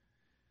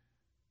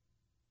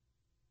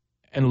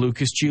 And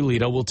Lucas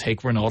Giolito will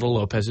take Reynaldo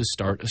Lopez's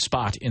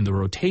spot in the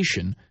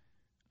rotation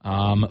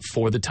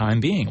for the time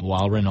being,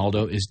 while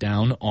Reynaldo is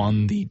down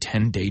on the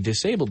 10-day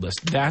disabled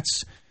list.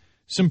 That's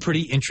some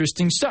pretty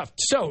interesting stuff.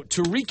 So,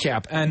 to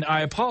recap, and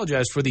I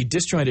apologize for the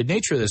disjointed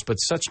nature of this, but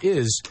such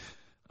is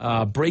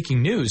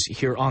breaking news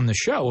here on the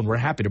show, and we're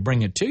happy to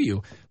bring it to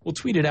you. We'll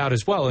tweet it out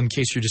as well in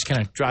case you're just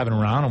kind of driving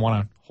around and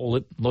want to hold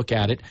it, look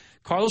at it.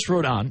 Carlos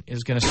Rodon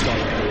is going to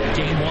start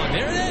Game 1.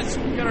 There it is!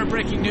 We got our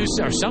breaking news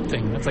or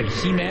something. That's like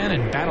He-Man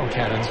and Battle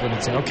Cat. That's what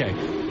it's. Okay.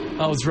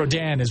 Oh, it's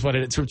Rodan is what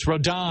it is. It's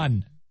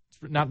Rodon.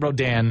 It's not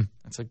Rodan.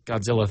 That's a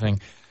Godzilla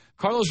thing.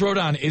 Carlos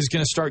Rodon is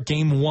going to start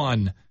Game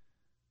 1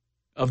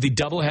 of the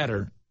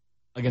doubleheader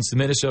against the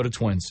Minnesota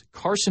Twins.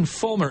 Carson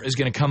Fulmer is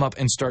going to come up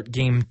and start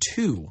Game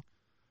 2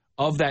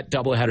 of that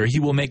doubleheader. He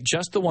will make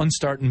just the one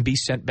start and be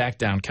sent back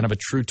down, kind of a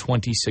true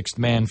 26th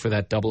man for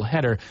that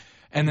doubleheader.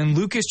 And then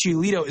Lucas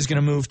Giolito is going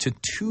to move to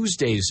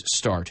Tuesday's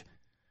start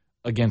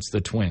against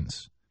the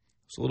Twins.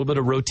 So a little bit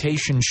of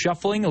rotation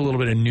shuffling, a little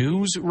bit of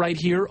news right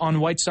here on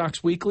White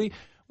Sox Weekly.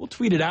 We'll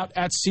tweet it out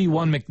at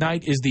C1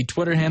 McKnight is the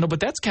Twitter handle, but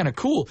that's kind of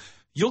cool.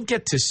 You'll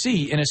get to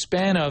see in a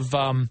span of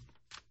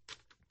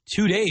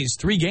 2 days,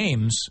 3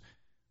 games,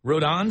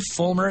 Rodon,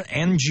 Fulmer,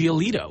 and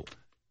Giolito.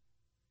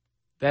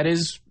 That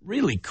is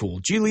really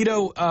cool.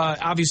 Giolito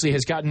obviously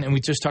has gotten, and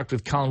we just talked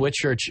with Colin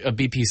Whitchurch of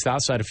BP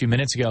Southside a few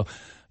minutes ago,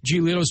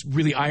 Giolito's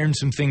really ironed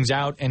some things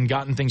out and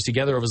gotten things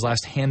together over his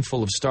last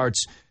handful of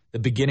starts. The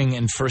beginning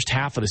and first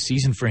half of the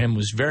season for him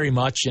was very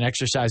much an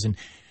exercise in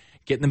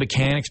getting the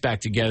mechanics back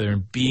together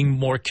and being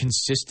more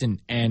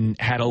consistent, and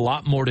had a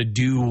lot more to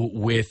do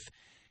with,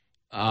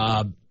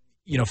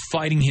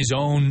 fighting his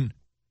own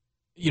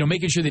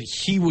making sure that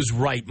he was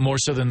right more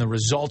so than the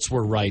results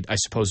were right, I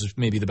suppose is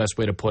maybe the best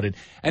way to put it.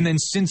 And then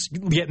since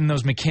getting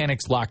those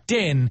mechanics locked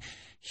in,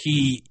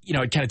 he,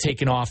 had kind of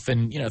taken off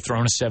and,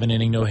 thrown a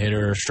 7-inning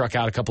no-hitter, struck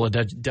out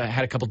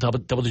had a couple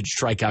double-digit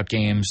strikeout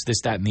games,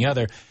 this, that, and the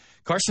other.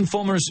 Carson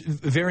Fulmer's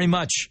very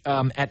much,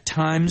 at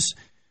times,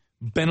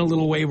 been a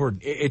little wayward.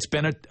 It's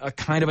been a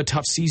kind of a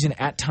tough season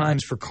at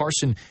times for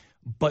Carson,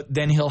 but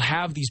then he'll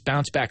have these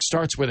bounce-back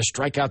starts where the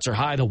strikeouts are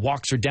high, the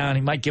walks are down.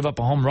 He might give up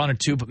a home run or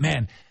two, but,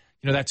 man,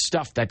 that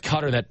stuff, that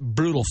cutter, that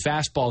brutal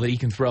fastball that he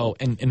can throw,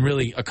 and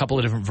really a couple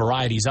of different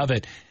varieties of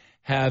it,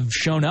 have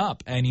shown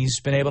up, and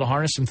he's been able to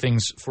harness some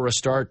things for a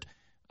start,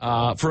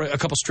 for a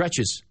couple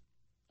stretches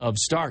of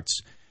starts.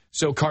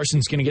 So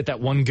Carson's going to get that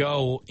one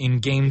go in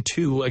Game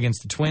 2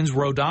 against the Twins.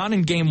 Rodon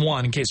in Game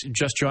 1, in case you're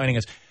just joining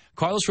us.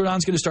 Carlos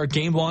Rodon's going to start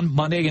Game 1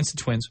 Monday against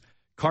the Twins.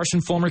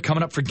 Carson Fulmer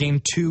coming up for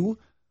Game 2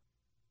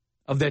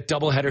 of that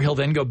doubleheader. He'll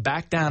then go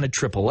back down to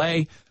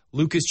AAA.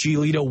 Lucas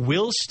Giolito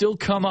will still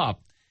come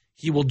up.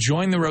 He will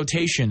join the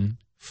rotation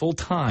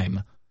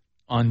full-time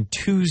on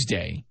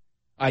Tuesday.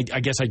 I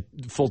guess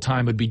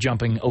full-time would be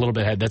jumping a little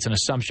bit ahead. That's an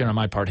assumption on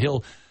my part.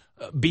 He'll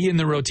be in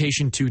the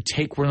rotation to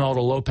take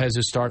Ronaldo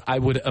Lopez's start. I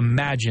would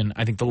imagine,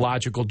 I think the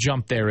logical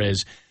jump there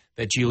is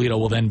that Giolito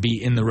will then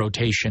be in the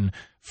rotation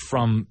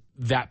from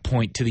that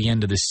point to the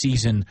end of the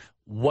season.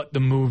 What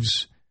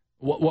moves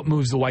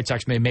the White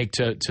Sox may make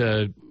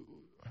to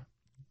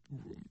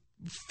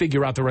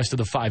figure out the rest of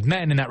the 5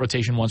 men in that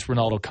rotation once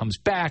Ronaldo comes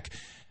back,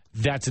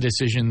 that's a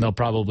decision they'll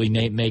probably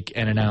make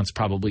and announce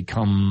probably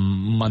come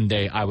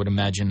Monday, I would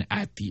imagine,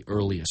 at the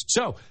earliest.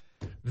 So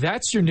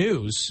that's your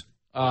news.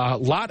 A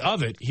lot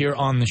of it here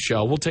on the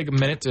show. We'll take a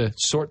minute to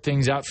sort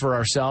things out for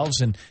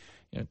ourselves and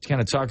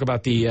kind of talk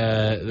about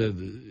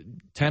the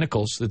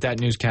tentacles that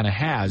news kind of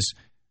has.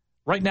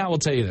 Right now, we'll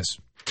tell you this.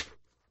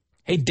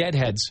 Hey,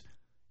 Deadheads,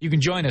 you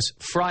can join us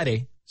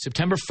Friday,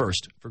 September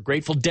 1st for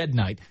Grateful Dead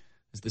Night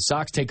as the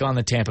Sox take on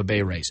the Tampa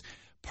Bay Rays.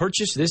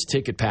 Purchase this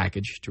ticket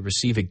package to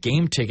receive a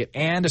game ticket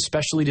and a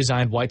specially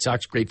designed White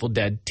Sox Grateful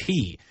Dead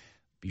tee.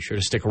 Be sure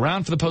to stick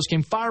around for the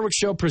postgame fireworks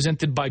show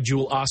presented by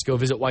Jewel Osco.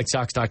 Visit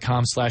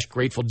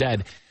whitesox.com/Grateful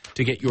Dead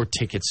to get your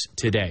tickets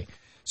today.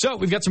 So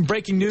we've got some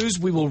breaking news.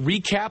 We will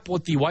recap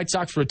what the White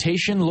Sox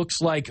rotation looks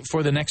like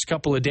for the next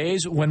couple of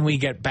days when we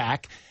get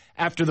back.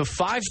 After the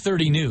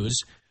 5:30 news,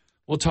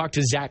 we'll talk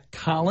to Zach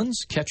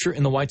Collins, catcher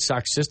in the White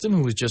Sox system,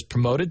 who was just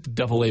promoted to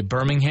Double-A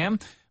Birmingham.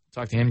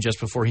 Talk to him just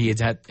before he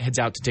heads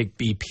out to take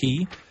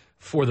BP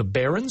for the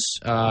Barons.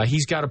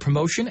 He's got a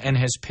promotion and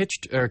has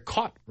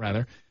caught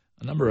a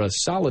number of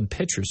solid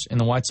pitchers in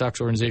the White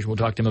Sox organization. We'll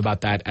talk to him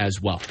about that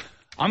as well.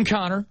 I'm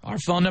Connor. Our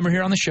phone number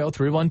here on the show,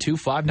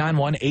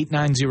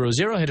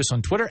 312-591-8900. Hit us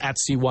on Twitter at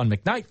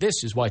C1McKnight.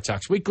 This is White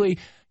Sox Weekly.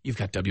 You've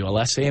got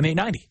WLS AM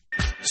 890.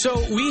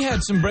 So we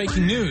had some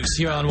breaking news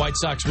here on White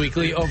Sox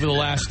Weekly over the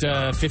last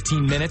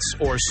 15 minutes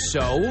or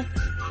so.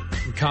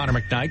 I'm Connor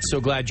McKnight.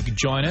 So glad you could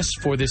join us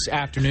for this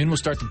afternoon. We'll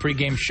start the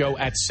pregame show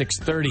at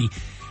 6:30.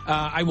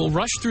 I will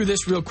rush through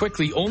this real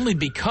quickly only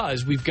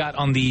because we've got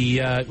on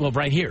the,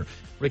 right here,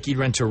 Ricky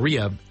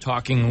Renteria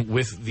talking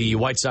with the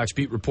White Sox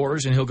beat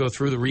reporters, and he'll go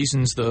through the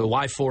reasons, the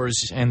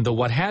why-fors, and the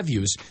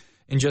what-have-yous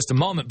in just a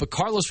moment. But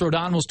Carlos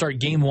Rodon will start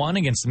Game 1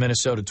 against the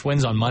Minnesota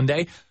Twins on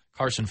Monday.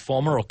 Carson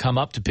Fulmer will come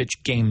up to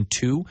pitch Game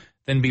 2,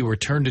 then be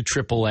returned to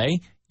AAA.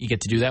 You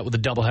get to do that with a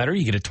doubleheader.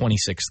 You get a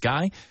 26th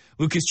guy.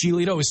 Lucas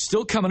Giolito is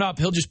still coming up.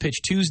 He'll just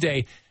pitch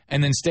Tuesday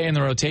and then stay in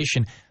the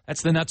rotation.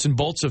 That's the nuts and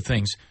bolts of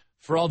things.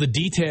 For all the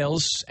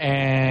details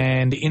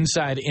and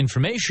inside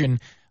information,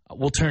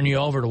 we'll turn you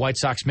over to White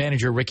Sox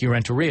manager Ricky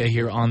Renteria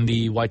here on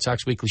the White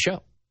Sox Weekly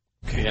Show.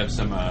 Can you have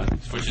some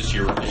switches to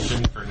your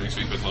rotation for next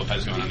week with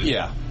Lopez going on?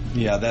 Yeah.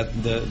 That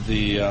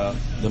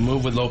the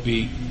move with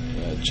Lope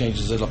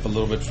changes it up a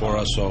little bit for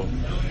us. So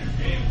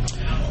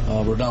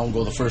Rodon will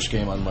go the first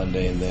game on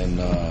Monday, and then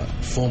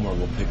Fulmer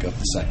will pick up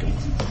the second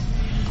one,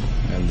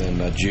 and then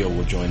Gio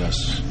will join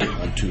us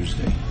on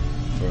Tuesday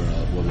for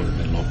what would have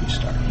been Lope's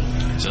start.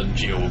 So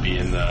Gio will be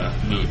in the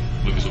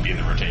Lucas will be in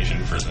the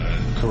rotation for the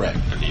correct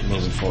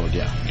moving forward.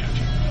 Yeah.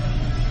 Gotcha.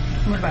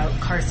 What about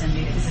Carson?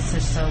 Is this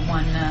just a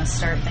one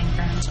start thing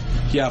for him?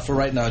 Yeah, for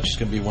right now, it's just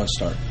going to be one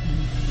start.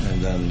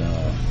 And then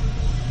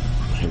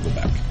he'll go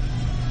back.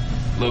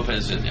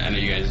 Lopez, I know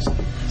you guys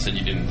said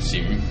you didn't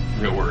seem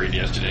real worried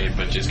yesterday,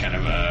 but just kind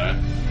of a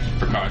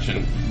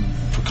precaution.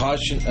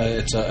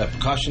 It's a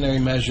precautionary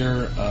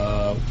measure.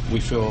 We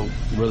feel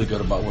really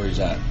good about where he's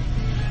at.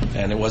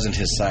 And it wasn't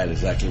his side,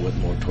 exactly went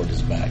more toward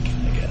his back,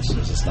 I guess,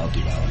 as it's now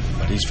developing.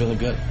 But he's feeling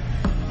good.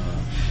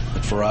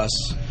 But for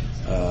us,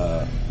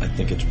 I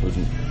think it's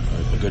proven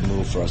a good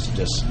move for us to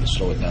just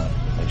slow it down,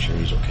 make sure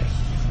he's okay.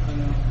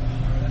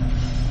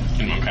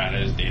 And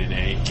Moncada's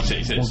day-to-day,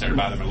 he said it started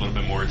bothering him a little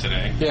bit more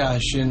today. Yeah,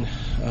 shin.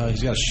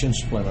 He's got a shin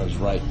splint on his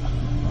right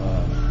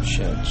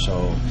shin,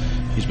 so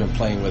he's been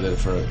playing with it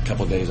for a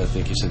couple of days. I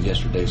think he said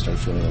yesterday he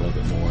started feeling a little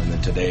bit more, and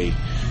then today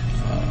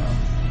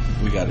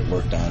we got it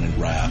worked on and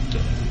wrapped,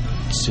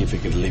 and see if he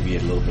could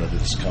alleviate a little bit of the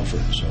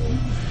discomfort. So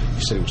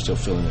he said he was still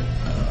feeling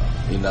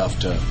it enough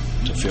to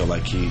feel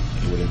like he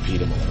would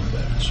impede him a little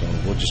bit. So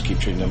we'll just keep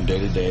treating him day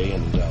to day,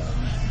 and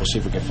we'll see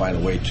if we can find a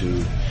way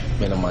to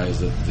minimize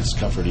the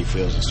discomfort he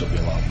feels and still be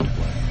allowed to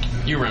play.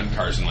 You were on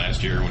Carson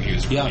last year when he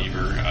was a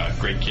reliever.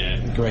 Great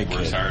kid.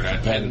 Works hard.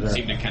 Didn't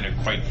seem to kind of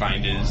quite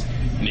find his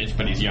niche,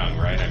 but he's young,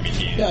 right? I mean,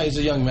 he's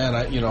a young man.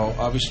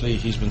 Obviously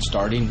he's been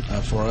starting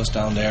for us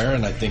down there,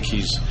 and I think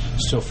he's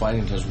still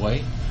finding his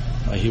way.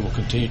 He will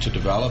continue to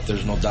develop.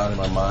 There's no doubt in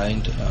my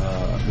mind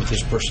with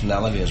his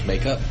personality and his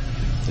makeup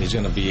that he's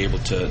going to be able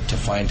to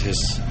find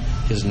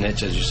his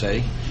niche, as you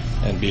say,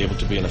 and be able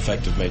to be an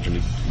effective major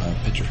league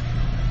pitcher.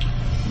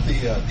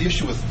 The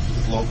issue with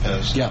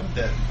Lopez,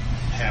 that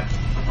happened.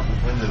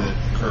 When did it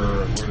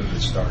occur? Where did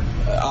it start?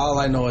 All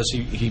I know is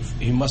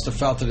he must have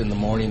felt it in the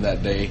morning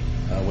that day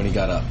when he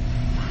got up,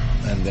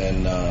 and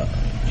then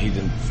he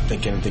didn't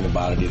think anything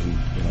about it. He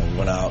didn't,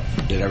 went out,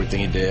 did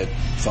everything he did,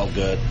 felt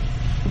good.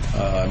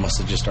 I must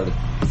have just started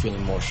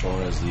feeling more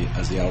sure as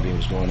the outing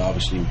was going.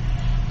 Obviously,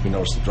 we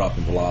noticed the drop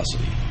in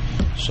velocity,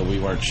 so we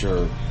weren't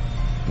sure.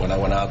 When I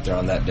went out there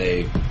on that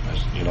day,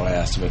 I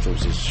asked him if it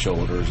was his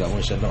shoulders.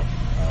 He said no.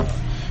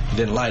 He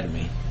didn't lie to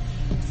me,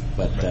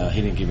 but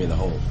he didn't give me the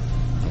whole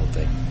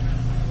thing.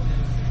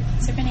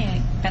 Has there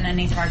been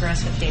any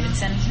progress with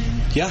Davidson?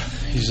 Yeah,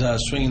 he's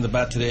swinging the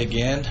bat today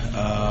again.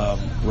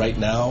 Right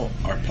now,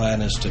 our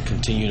plan is to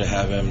continue to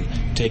have him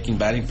taking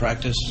batting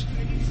practice,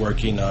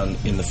 working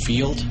in the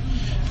field,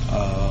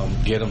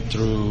 get him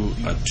through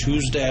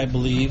Tuesday, I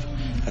believe.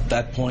 At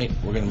that point,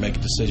 we're going to make a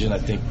decision, I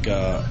think,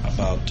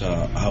 about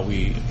how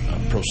we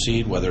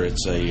proceed, whether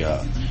it's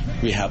a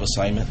rehab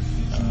assignment,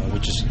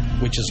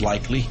 which is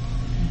likely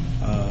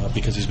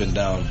because he's been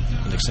down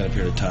an extended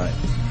period of time.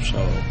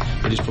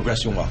 But he's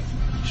progressing well.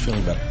 He's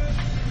feeling better.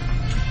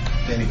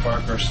 Danny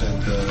Parker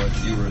said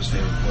you were his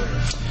favorite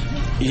player.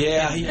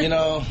 Yeah,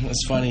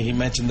 it's funny. He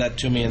mentioned that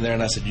to me in there,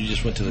 and I said, "You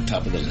just went to the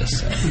top of the list."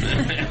 So.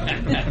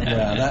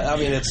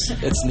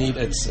 It's neat.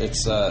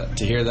 It's to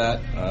hear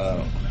that.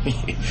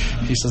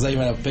 He says, "I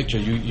even have a picture.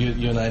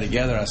 You and I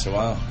together." I said,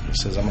 "Wow." He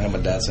says, "I'm gonna have my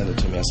dad send it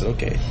to me." I said,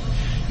 "Okay."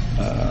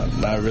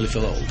 Now I really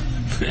feel old.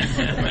 You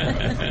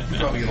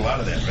probably get a lot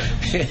of that,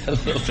 right? Yeah, a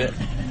little bit.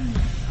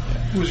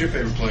 Who was your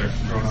favorite player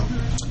growing up?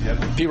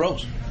 Yeah. P.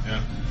 Rose.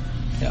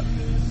 Yeah,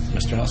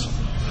 Mr. Hustle.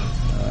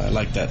 I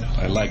like that.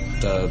 I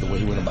liked the way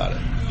he went about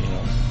it.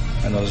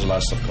 I know there's a lot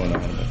of stuff going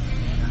on, but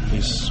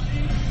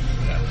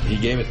he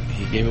gave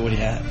it what he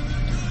had.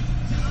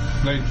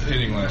 Ninth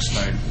inning last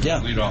night. Yeah.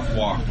 Leadoff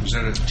walk. Was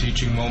that a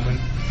teaching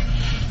moment?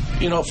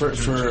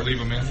 For leave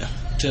him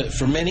in?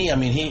 For Minnie,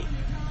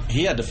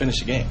 he had to finish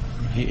the game.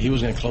 He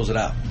was going to close it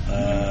out.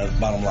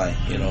 Bottom line,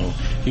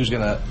 he was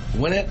going to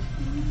win it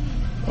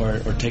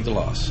or take the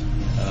loss.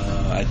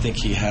 I think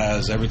he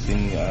has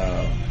everything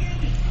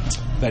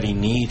that he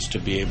needs to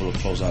be able to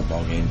close out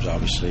ball games.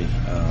 Obviously,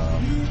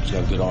 he's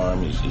got a good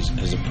arm.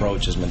 His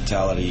approach, his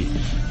mentality,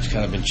 he's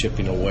kind of been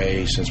chipping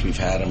away since we've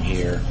had him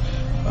here,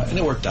 and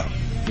it worked out.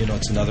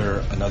 It's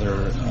another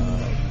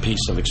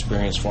piece of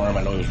experience for him.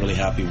 I know he was really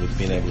happy with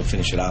being able to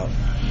finish it out,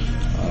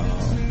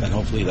 and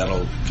hopefully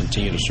that'll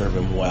continue to serve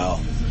him well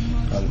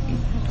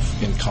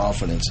in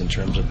confidence in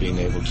terms of being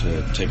able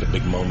to take a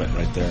big moment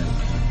right there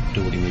and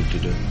do what he needs to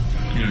do.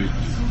 You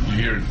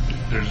hear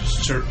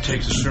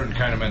takes a certain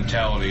kind of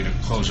mentality to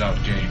close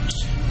out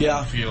games.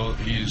 Yeah. You feel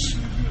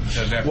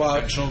has that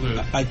potential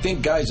to... I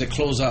think guys that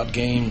close out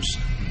games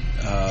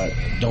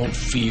don't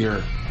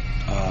fear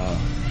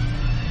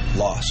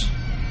loss.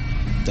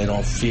 They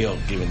don't feel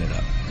giving it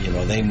up.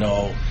 They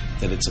know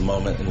that it's a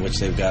moment in which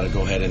they've got to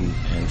go ahead and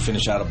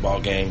finish out a ball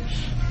game.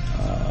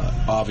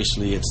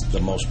 Obviously, it's the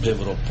most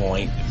pivotal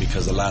point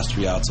because the last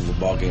 3 outs of a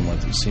ball game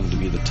seem to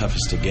be the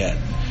toughest to get.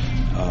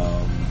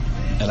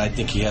 And I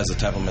think he has the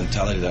type of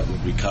mentality that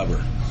would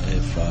recover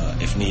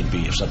if need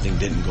be. If something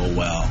didn't go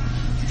well,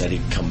 that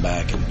he'd come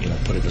back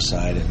and put it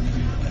aside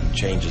and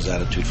change his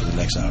attitude for the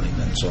next outing.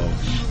 And so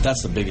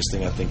that's the biggest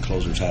thing I think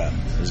closers have,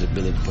 is the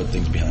ability to put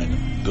things behind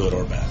them, good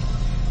or bad.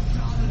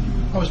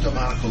 How was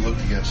Delmonico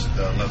looked against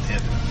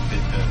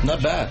left-handed?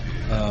 Not bad.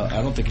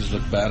 I don't think he's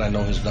looked bad. I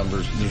know his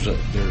numbers.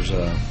 There's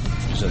a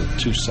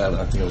 270.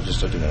 I think I was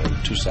just looking at a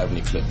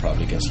 270 clip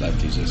probably against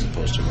lefties as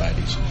opposed to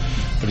righties.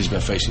 But he's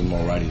been facing more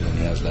righties than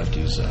he has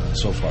lefties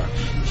so far.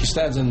 He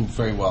stands in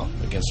very well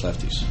against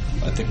lefties.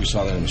 I think we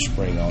saw that in the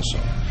spring also.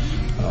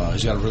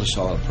 He's got a really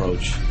solid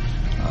approach.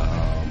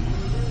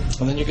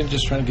 And then you can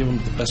just try to give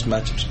him the best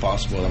matchups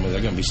possible. There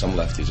are going to be some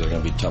lefties that are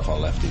going to be tough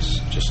on lefties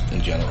just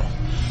in general.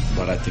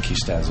 But I think he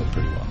stands in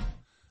pretty well.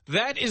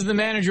 That is the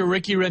manager,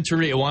 Ricky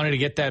Renteria. I wanted to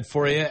get that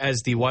for you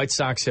as the White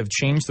Sox have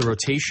changed the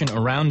rotation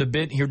around a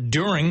bit here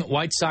during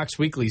White Sox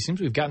Weekly.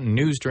 Seems we've gotten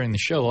news during the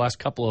show the last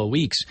couple of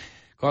weeks.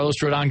 Carlos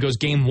Rodon goes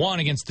Game 1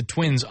 against the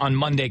Twins on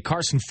Monday.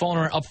 Carson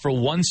Fulmer up for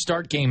one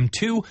start, Game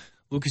 2.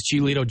 Lucas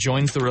Giolito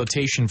joins the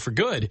rotation for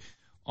good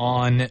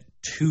on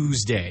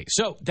Tuesday.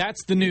 So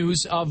that's the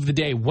news of the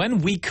day. When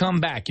we come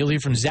back, you'll hear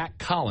from Zach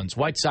Collins,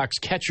 White Sox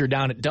catcher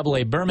down at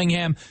AA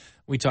Birmingham.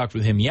 We talked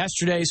with him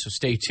yesterday, so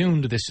stay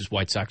tuned. This is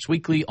White Sox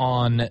Weekly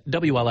on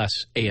WLS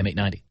AM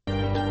 890.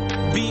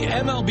 The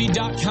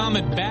MLB.com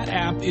at Bat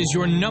app is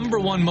your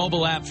 #1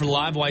 mobile app for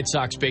live White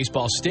Sox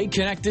baseball. Stay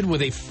connected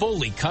with a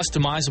fully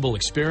customizable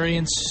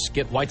experience.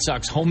 Get White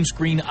Sox home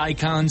screen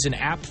icons and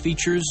app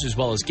features, as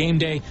well as game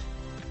day,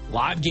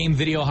 live game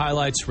video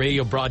highlights,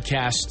 radio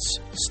broadcasts,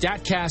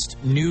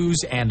 StatCast,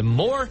 news, and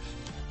more.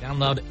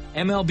 Download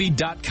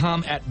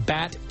MLB.com at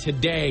Bat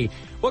today.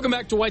 Welcome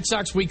back to White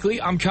Sox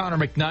Weekly. I'm Connor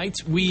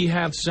McKnight. We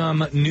have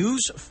some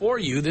news for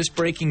you. This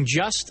breaking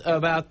just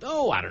about,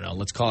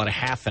 let's call it a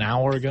half an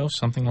hour ago,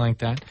 something like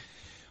that.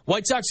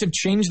 White Sox have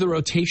changed the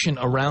rotation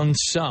around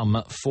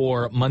some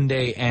for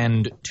Monday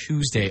and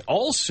Tuesday.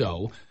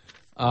 Also,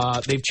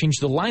 they've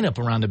changed the lineup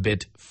around a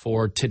bit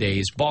for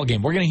today's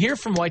ballgame. We're going to hear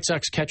from White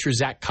Sox catcher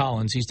Zach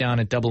Collins. He's down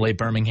at AA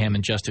Birmingham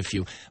in just a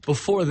few.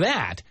 Before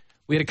that,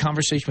 we had a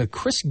conversation with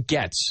Chris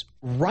Getz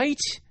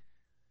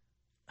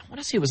I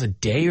want to say it was a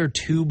day or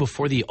two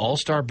before the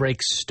All-Star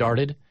break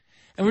started.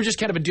 And we're just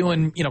kind of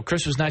doing,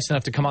 Chris was nice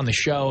enough to come on the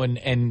show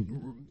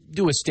and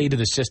do a state of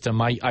the system.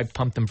 I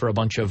pumped him for a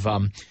bunch of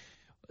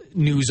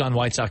news on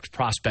White Sox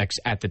prospects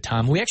at the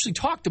time. We actually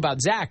talked about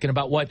Zach and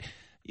about what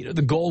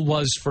the goal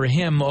was for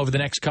him over the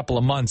next couple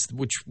of months,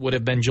 which would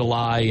have been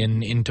July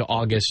and into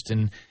August.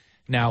 And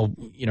now,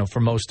 for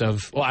most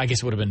of, I guess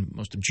it would have been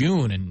most of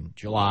June and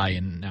July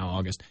and now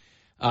August.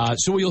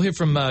 So you'll hear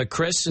from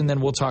Chris, and then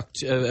we'll talk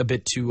a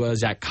bit to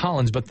Zach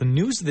Collins. But the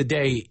news of the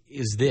day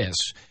is this.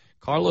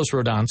 Carlos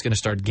Rodon's going to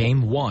start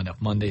Game 1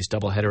 of Monday's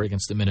doubleheader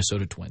against the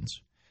Minnesota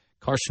Twins.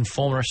 Carson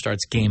Fulmer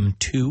starts Game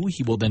 2.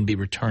 He will then be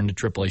returned to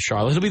AAA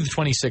Charlotte. He'll be the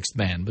 26th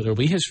man, but it'll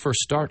be his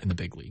first start in the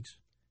big leagues.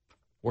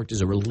 Worked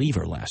as a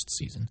reliever last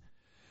season.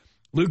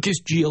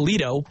 Lucas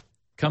Giolito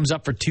comes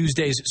up for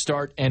Tuesday's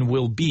start and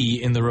will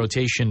be in the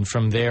rotation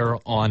from there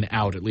on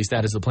out. At least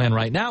that is the plan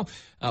right now.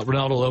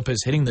 Ronaldo Lopez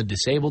hitting the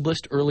disabled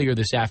list earlier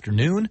this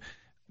afternoon.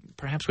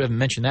 Perhaps we haven't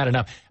mentioned that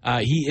enough.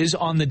 He is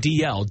on the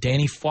DL.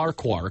 Danny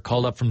Farquhar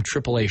called up from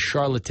AAA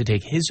Charlotte to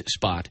take his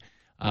spot.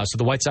 So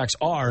the White Sox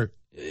are,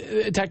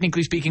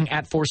 technically speaking,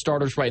 at 4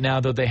 starters right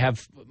now, though they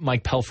have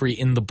Mike Pelfrey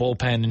in the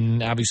bullpen,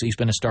 and obviously he's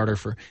been a starter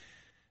for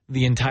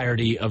the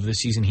entirety of the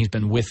season he's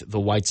been with the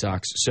White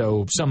Sox.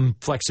 So some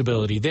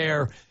flexibility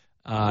there.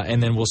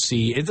 And then we'll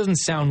see. It doesn't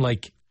sound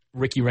like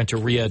Ricky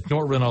Renteria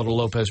nor Ronaldo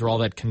Lopez are all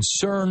that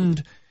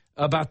concerned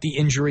about the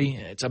injury.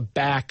 It's a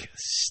back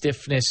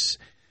stiffness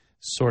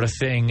sort of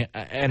thing,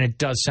 and it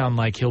does sound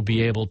like he'll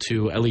be able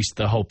to, at least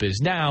the hope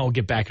is now,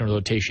 get back in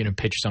rotation and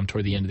pitch some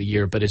toward the end of the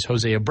year. But as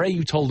Jose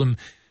Abreu told him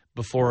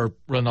before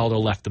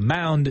Ronaldo left the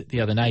mound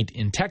the other night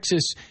in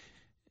Texas,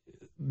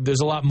 there's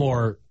a lot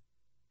more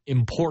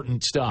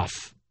important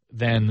stuff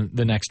than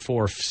the next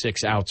 4 or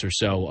 6 outs or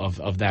so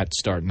of that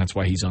start, and that's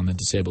why he's on the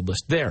disabled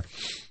list there.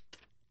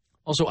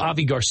 Also,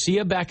 Avi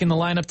Garcia back in the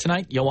lineup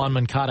tonight. Yoan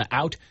Moncada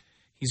out.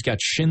 He's got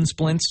shin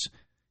splints.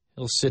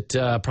 He'll sit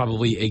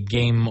probably a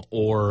game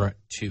or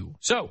 2.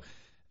 So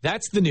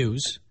that's the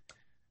news.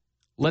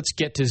 Let's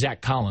get to Zach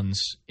Collins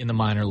in the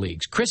minor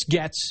leagues. Chris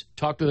Getz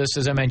talked with us,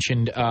 as I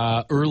mentioned,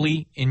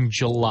 early in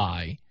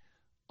July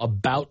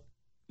about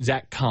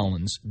Zach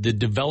Collins, the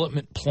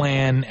development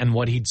plan, and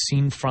what he'd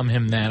seen from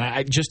him then.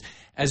 I just,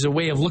 as a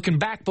way of looking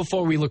back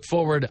before we look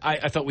forward,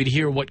 I thought we'd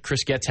hear what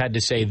Chris Getz had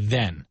to say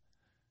then.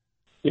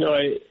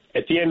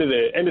 At the end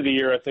of the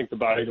year, I think the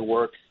body of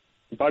work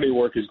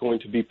is going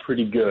to be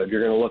pretty good. You're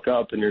going to look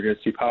up and you're going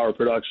to see power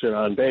production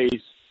on base,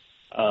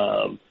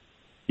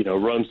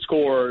 runs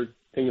scored,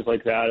 things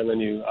like that, and then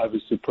you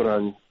obviously put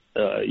on,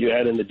 you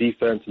add in the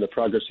defense and the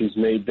progress he's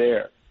made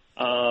there.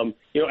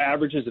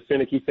 Average is a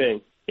finicky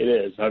thing. It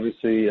is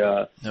obviously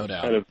no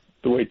doubt. Kind of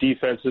the way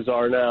defenses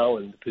are now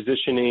and the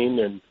positioning,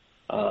 and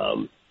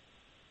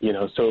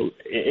so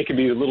it can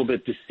be a little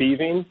bit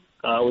deceiving.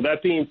 With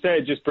that being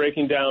said, just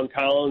breaking down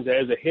Collins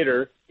as a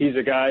hitter, he's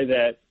a guy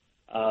that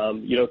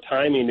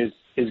timing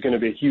is going to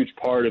be a huge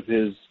part of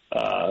his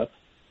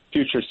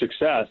future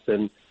success,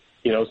 and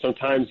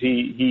sometimes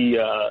he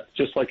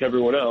just like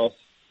everyone else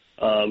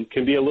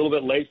can be a little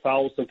bit late,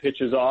 foul some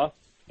pitches off,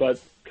 but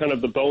kind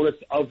of the bonus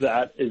of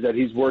that is that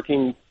he's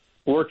working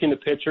the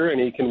pitcher, and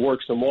he can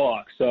work some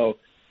walks. So,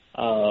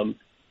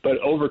 but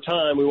over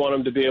time, we want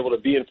him to be able to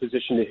be in a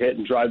position to hit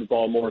and drive the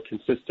ball more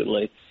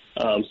consistently.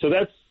 So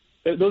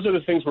those are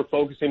the things we're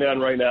focusing on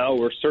right now.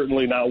 We're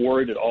certainly not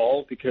worried at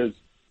all because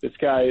this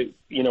guy,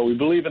 we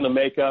believe in the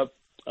makeup.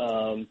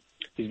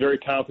 He's very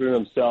confident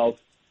in himself.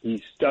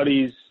 He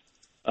studies.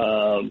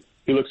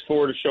 He looks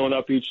forward to showing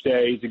up each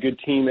day. He's a good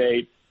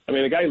teammate. I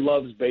mean, the guy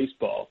loves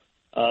baseball,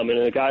 and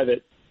a guy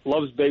that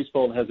loves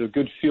baseball and has a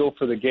good feel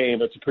for the game,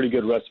 that's a pretty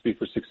good recipe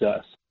for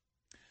success.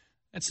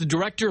 That's the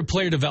Director of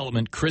Player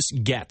Development, Chris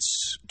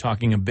Getz,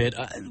 talking a bit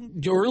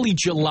early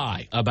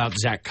July about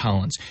Zach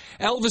Collins.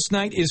 Elvis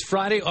Night is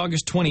Friday,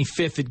 August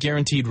 25th at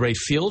Guaranteed Rate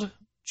Field.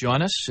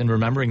 Join us in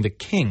remembering the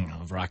king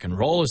of rock and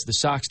roll as the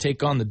Sox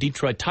take on the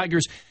Detroit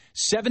Tigers,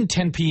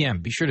 7:10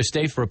 p.m. Be sure to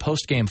stay for a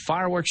post-game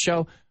fireworks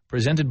show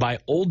presented by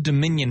Old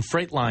Dominion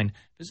Freight Line.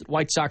 Visit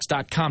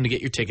whitesox.com to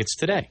get your tickets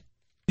today.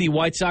 the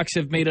White Sox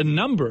have made a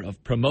number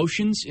of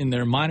promotions in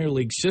their minor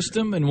league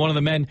system, and one of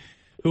the men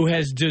who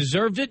has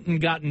deserved it and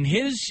gotten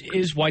his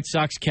is White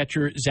Sox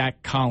catcher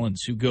Zach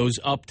Collins, who goes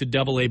up to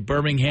Double-A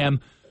Birmingham.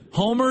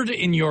 Homered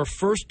in your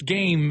first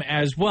game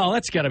as well.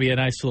 That's got to be a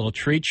nice little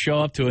treat. Show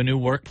up to a new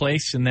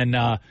workplace and then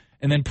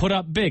put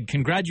up big.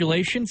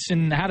 Congratulations,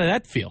 and how did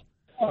that feel?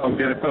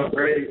 It felt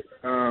great.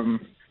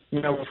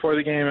 Before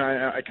the game,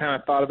 I kind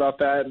of thought about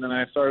that, and then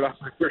I started off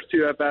my first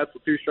 2 at-bats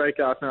with 2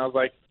 strikeouts, and I was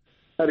like,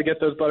 I had to get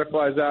those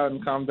butterflies out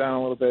and calm down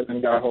a little bit,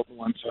 and got a hold of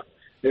one. So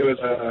it was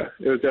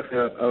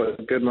definitely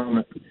a good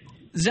moment.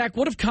 Zach,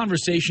 what have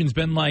conversations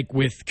been like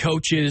with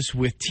coaches,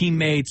 with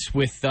teammates,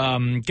 with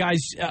guys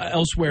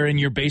elsewhere in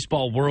your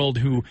baseball world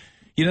who,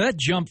 that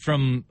jump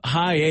from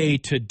high A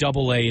to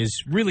Double-A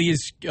is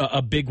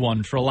a big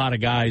one for a lot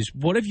of guys.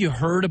 What have you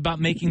heard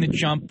about making the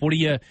jump? What do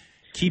you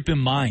keep in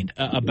mind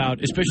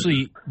about,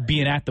 especially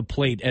being at the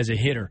plate as a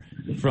hitter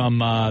from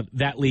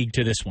that league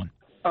to this one?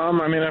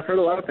 I've heard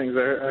a lot of things.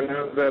 I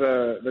know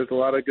that there's a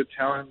lot of good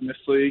talent in this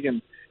league,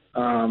 and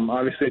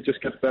obviously it just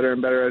gets better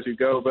and better as you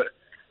go. But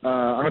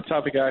I'm a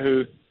type of guy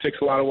who takes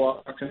a lot of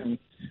walks, and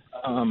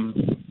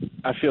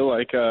I feel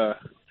like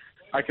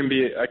I can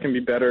be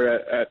better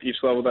at each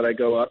level that I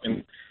go up,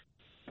 and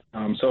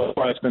so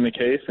far it's been the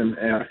case. And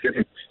I feel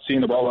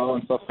seeing the ball well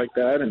and stuff like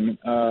that, and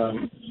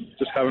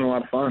just having a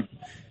lot of fun.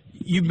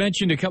 You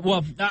mentioned a couple.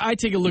 Well, I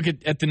take a look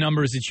at the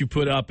numbers that you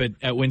put up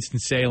at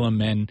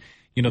Winston-Salem, and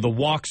the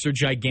walks are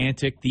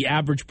gigantic. The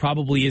average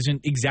probably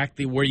isn't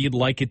exactly where you'd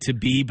like it to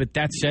be, but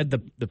that said,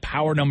 the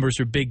power numbers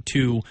are big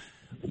too.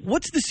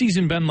 What's the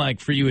season been like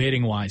for you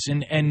hitting-wise,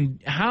 and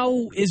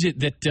how is it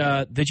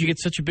that you get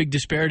such a big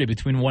disparity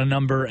between one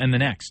number and the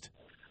next?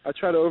 I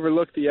try to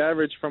overlook the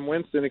average from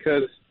Winston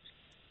because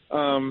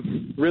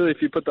really if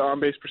you put the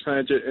on-base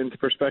percentage into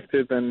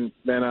perspective, then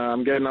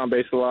I'm getting on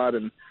base a lot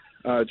and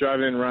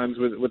driving in runs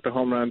with the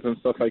home runs and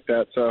stuff like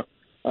that. So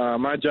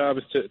my job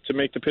is to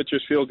make the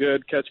pitchers feel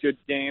good, catch good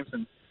games,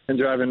 and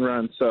drive in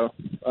runs. So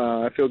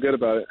I feel good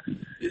about it.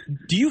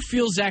 Do you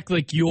feel, Zach,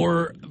 like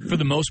you're, for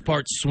the most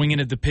part, swinging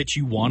at the pitch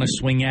you want to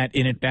swing at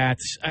in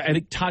at-bats? I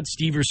think Todd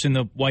Steverson,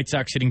 the White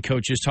Sox hitting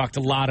coach, has talked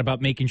a lot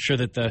about making sure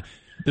that the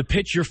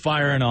pitch you're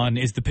firing on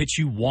is the pitch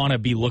you want to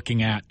be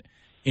looking at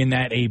in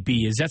that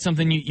AB. Is that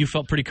something you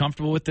felt pretty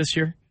comfortable with this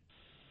year?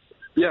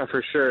 Yeah,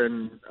 for sure.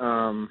 And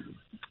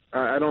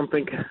I don't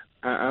think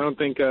I've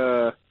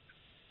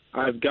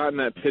gotten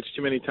that pitch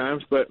too many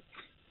times, but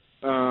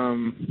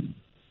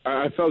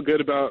I felt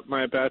good about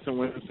my at-bats in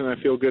Winston. I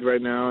feel good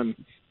right now. And,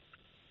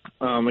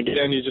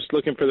 again, you're just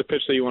looking for the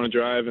pitch that you want to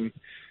drive. And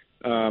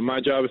my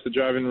job is to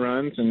drive in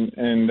runs,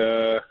 and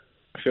I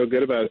feel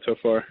good about it so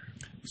far.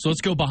 So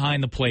let's go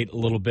behind the plate a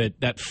little bit.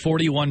 That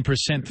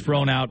 41%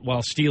 thrown out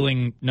while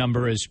stealing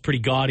number is pretty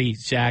gaudy,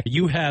 Zach.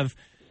 You have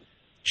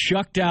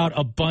chucked out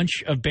a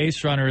bunch of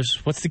base runners.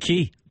 What's the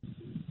key?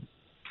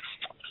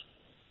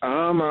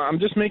 I'm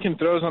just making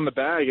throws on the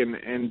bag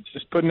and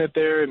just putting it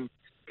there and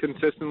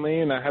consistently,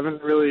 and I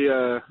haven't really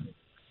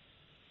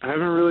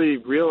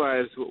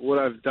realized what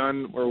I've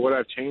done or what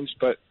I've changed,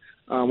 but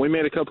we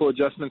made a couple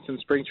adjustments in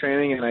spring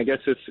training, and I guess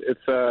it's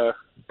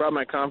brought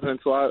my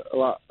confidence a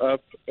lot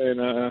up,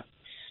 and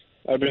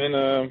I've been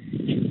I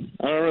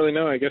don't really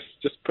know, I guess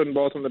just putting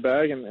balls in the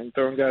bag and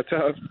throwing guys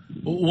out.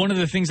 One of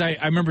the things I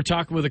remember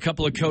talking with a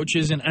couple of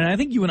coaches, and I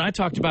think you and I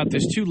talked about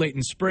this too late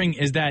in spring,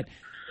 is that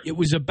it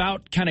was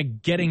about kind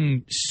of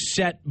getting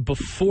set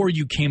before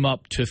you came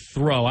up to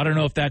throw. I don't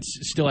know if that's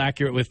still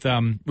accurate with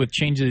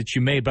changes that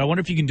you made, but I wonder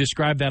if you can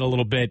describe that a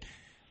little bit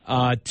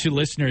to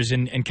listeners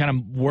and kind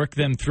of work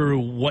them through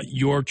what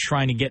you're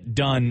trying to get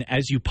done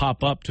as you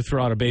pop up to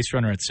throw out a base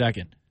runner at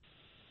second.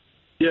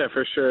 Yeah,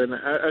 for sure. And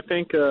I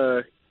think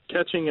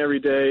catching every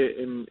day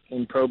in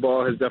pro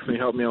ball has definitely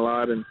helped me a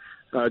lot, and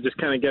just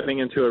kind of getting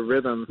into a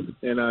rhythm.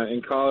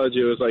 In college,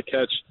 it was like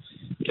catch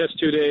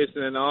 2 days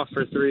and then off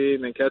for 3,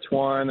 and then catch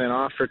 1, then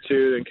off for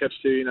 2, then catch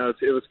 2.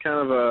 It was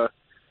kind of a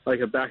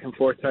back and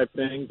forth type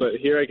thing. But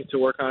here I get to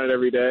work on it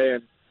every day,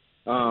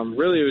 and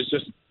really it was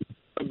just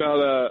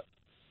about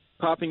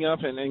popping up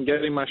and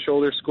getting my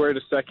shoulder square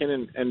to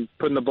second and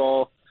putting the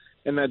ball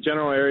in that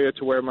general area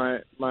to where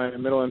my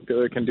middle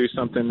infielder can do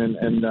something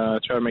and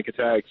try to make a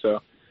tag. So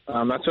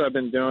that's what I've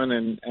been doing,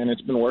 and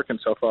it's been working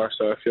so far,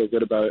 so I feel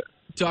good about it.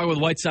 Talking with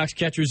White Sox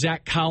catcher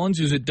Zach Collins,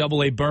 who's at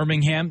Double-A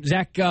Birmingham.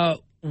 Zach,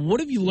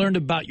 what have you learned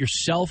about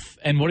yourself,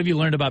 and what have you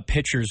learned about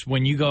pitchers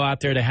when you go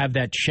out there to have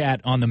that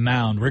chat on the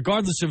mound?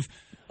 Regardless of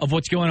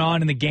what's going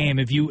on in the game,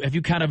 have you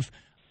kind of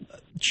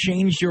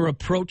changed your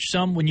approach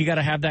some when you got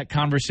to have that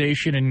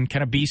conversation and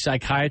kind of be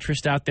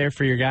psychiatrist out there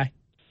for your guy?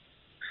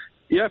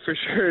 Yeah, for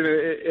sure.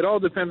 It all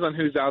depends on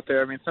who's out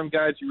there. I mean, some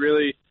guys you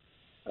really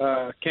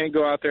can't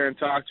go out there and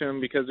talk to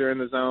them because they're in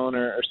the zone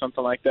or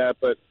something like that,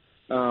 but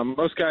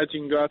most guys you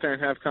can go out there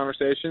and have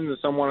conversations, and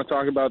some want to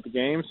talk about the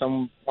game,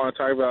 some want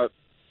to talk about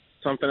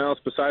something else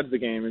besides the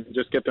game and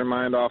just get their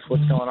mind off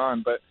what's going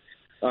on. But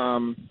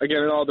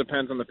again, it all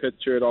depends on the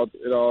pitcher. It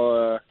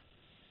all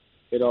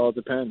it all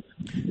depends.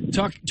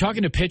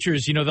 Talking to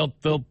pitchers,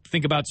 they'll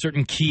think about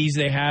certain keys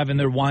they have in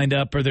their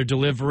windup or their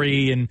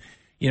delivery, and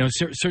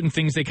certain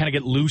things they kind of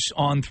get loose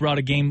on throughout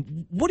a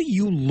game. What do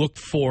you look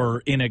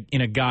for in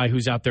a guy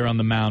who's out there on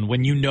the mound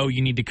when you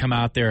need to come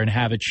out there and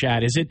have a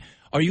chat?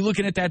 Are you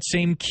looking at that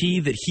same key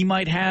that he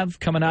might have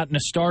coming out in a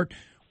start,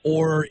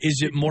 or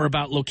is it more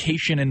about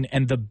location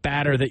and the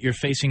batter that you're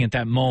facing at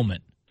that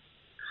moment?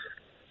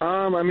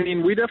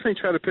 We definitely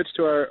try to pitch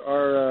to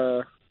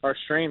our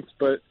strengths,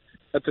 but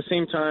at the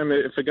same time,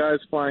 if a guy's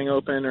flying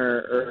open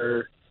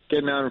or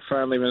getting out in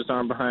front, leaving his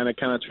arm behind, I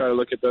kind of try to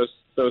look at those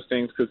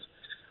things, because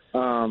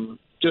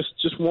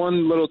just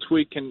one little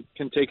tweak can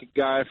take a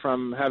guy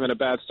from having a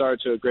bad start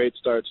to a great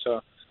start.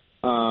 So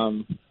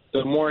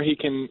the more he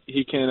can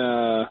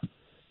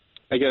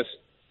I guess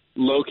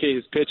locate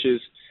his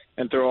pitches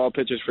and throw all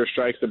pitches for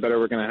strikes, the better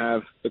we're going to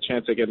have the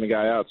chance of getting the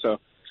guy out. So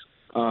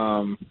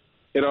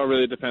it all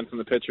really depends on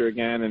the pitcher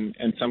again,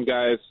 and some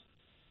guys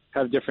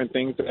have different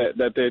things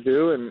that they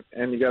do,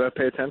 and you got to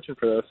pay attention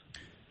for those.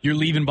 You're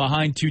leaving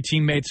behind two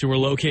teammates who were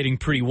locating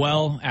pretty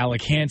well,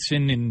 Alec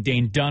Hansen and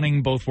Dane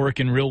Dunning, both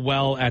working real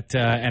well at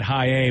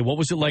High A. What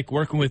was it like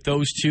working with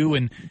those two?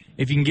 And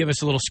if you can give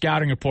us a little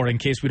scouting report in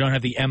case we don't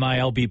have the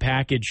MILB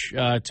package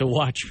to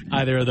watch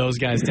either of those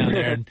guys down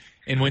there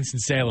in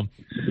Winston-Salem.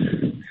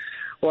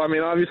 Well,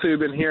 obviously we've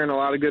been hearing a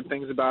lot of good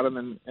things about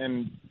them,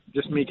 and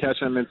just me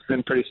catching them, it's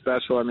been pretty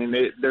special.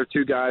 They're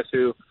two guys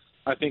who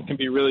I think can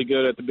be really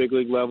good at the big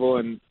league level,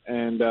 and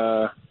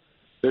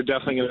they're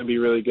definitely going to be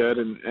really good.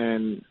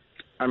 And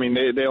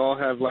they all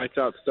have lights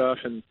out stuff,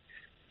 and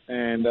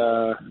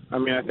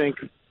I think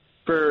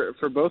for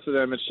both of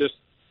them, it's just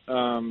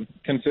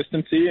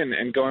consistency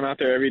and going out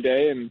there every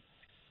day and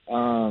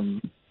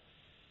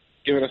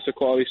giving us a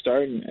quality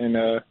start. And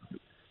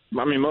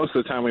most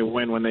of the time we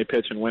win when they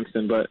pitch in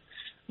Winston, but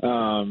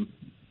no,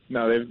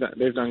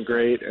 they've done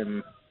great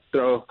and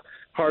throw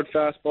hard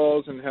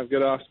fastballs and have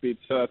good off speed.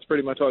 So that's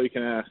pretty much all you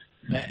can ask.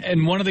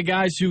 And one of the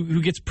guys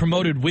who gets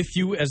promoted with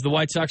you as the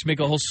White Sox make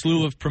a whole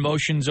slew of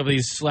promotions over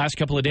these last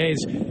couple of days,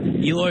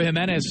 Eloy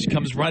Jimenez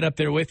comes right up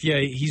there with you.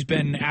 He's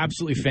been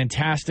absolutely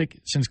fantastic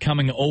since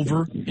coming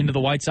over into the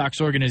White Sox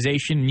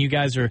organization, and you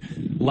guys are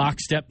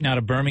lockstep now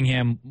to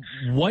Birmingham.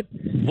 What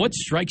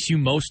strikes you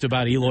most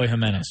about Eloy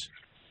Jimenez?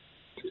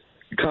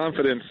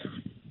 Confidence.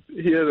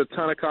 He has a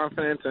ton of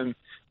confidence, and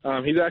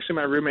he's actually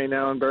my roommate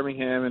now in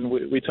Birmingham, and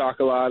we talk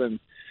a lot, and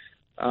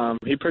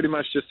he pretty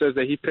much just says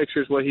that he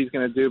pictures what he's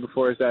going to do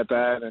before his at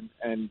bat,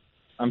 and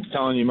I'm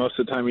telling you, most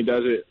of the time he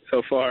does it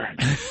so far.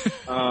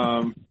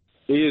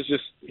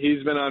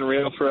 He's been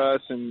unreal for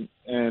us, and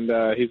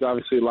he's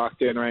obviously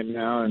locked in right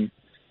now, and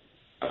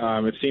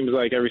it seems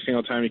like every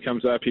single time he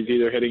comes up, he's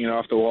either hitting it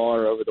off the wall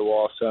or over the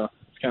wall, so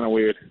it's kind of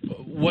weird.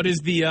 What is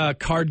the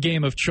card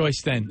game of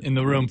choice then in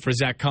the room for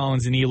Zach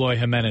Collins and Eloy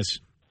Jimenez?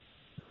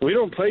 We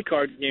don't play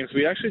card games.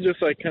 We actually just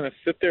kind of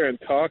sit there and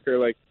talk,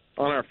 or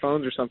on our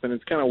phones or something.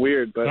 It's kind of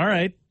weird, but all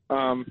right.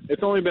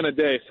 It's only been a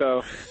day,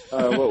 so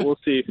we'll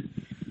see.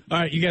 All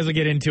right, you guys will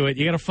get into it.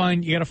 You got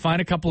to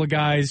find a couple of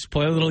guys,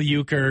 play a little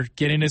euchre,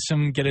 get into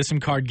some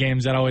card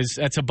games.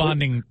 That's a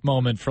bonding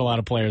moment for a lot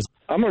of players.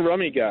 I'm a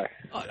rummy guy.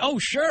 Oh,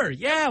 sure,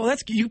 yeah. Well,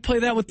 you play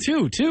that with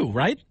too,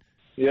 right?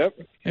 Yep.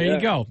 There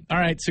you go. All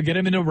right, so get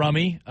him into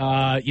rummy.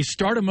 You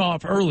start him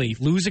off early,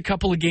 lose a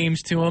couple of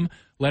games to him,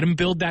 let him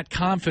build that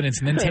confidence,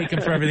 and then take him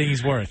for everything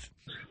he's worth.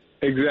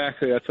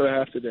 Exactly. That's what I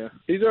have to do.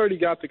 He's already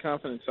got the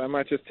confidence, so I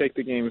might just take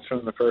the games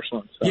from the first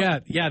one. So. Yeah.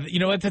 You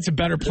know what? That's a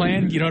better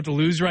plan. You don't have to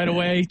lose right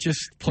away. Just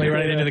play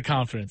right into the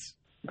confidence.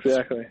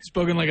 Exactly.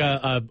 Spoken like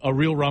a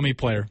real rummy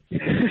player.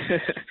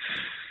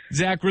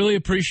 Zach, really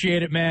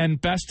appreciate it, man.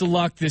 Best of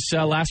luck this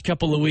last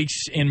couple of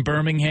weeks in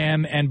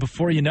Birmingham, and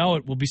before you know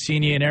it, we'll be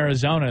seeing you in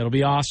Arizona. It'll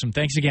be awesome.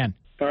 Thanks again.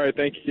 All right,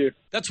 thank you.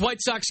 That's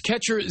White Sox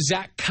catcher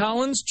Zach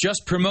Collins,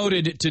 just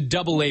promoted to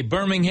Double-A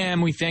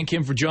Birmingham. We thank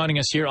him for joining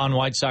us here on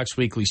White Sox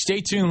Weekly.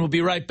 Stay tuned. We'll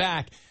be right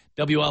back.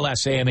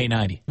 WLS AM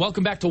 890.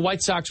 Welcome back to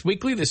White Sox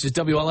Weekly. This is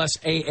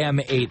WLS AM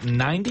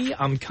 890.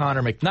 I'm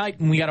Connor McKnight,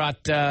 and we got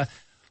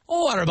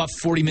about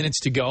 40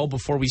 minutes to go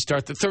before we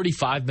start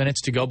 35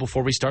 minutes to go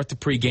before we start the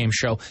pregame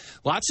show.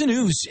 Lots of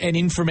news and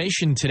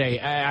information today.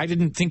 I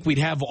didn't think we'd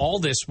have all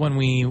this when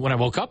I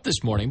woke up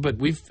this morning, but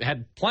we've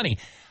had plenty.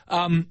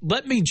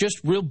 Let me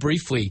just real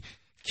briefly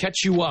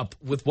catch you up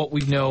with what we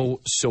know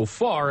so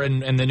far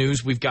and the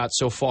news we've got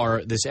so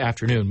far this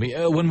afternoon.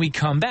 When we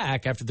come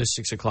back after the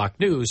 6 o'clock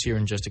news here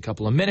in just a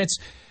couple of minutes,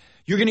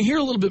 you're going to hear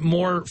a little bit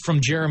more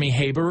from Jeremy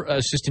Haber,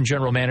 assistant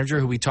general manager,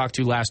 who we talked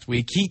to last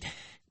week.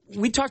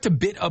 We talked a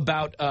bit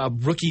about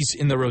rookies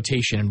in the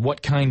rotation and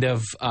what kind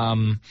of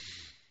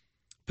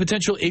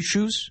potential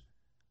issues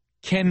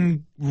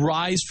can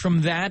rise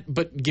from that,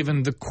 but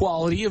given the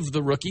quality of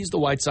the rookies the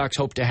White Sox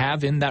hope to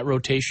have in that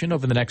rotation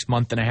over the next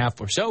month and a half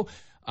or so,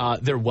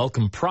 they're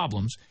welcome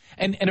problems.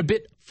 And a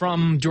bit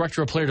from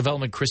Director of Player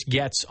Development Chris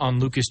Getz on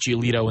Lucas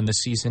Giolito in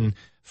the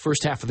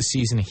first half of the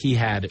season he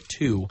had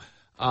too.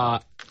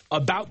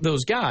 About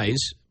those guys,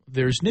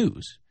 there's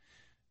news.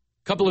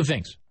 Couple of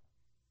things.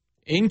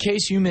 In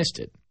case you missed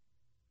it,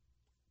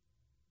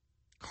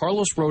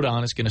 Carlos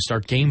Rodon is going to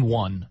start Game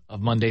 1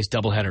 of Monday's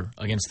doubleheader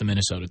against the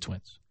Minnesota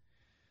Twins.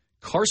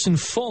 Carson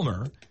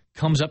Fulmer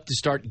comes up to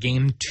start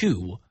Game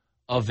 2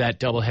 of that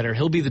doubleheader.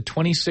 He'll be the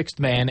 26th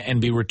man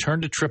and be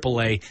returned to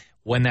AAA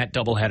when that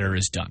doubleheader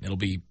is done. It'll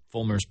be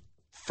Fulmer's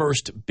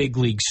first big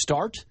league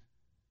start,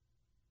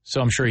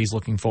 so I'm sure he's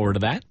looking forward to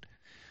that.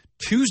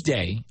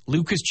 Tuesday,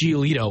 Lucas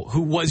Giolito,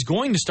 who was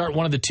going to start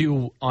one of the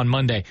two on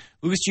Monday,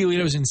 Lucas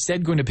Giolito is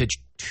instead going to pitch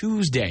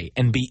Tuesday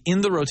and be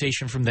in the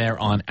rotation from there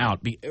on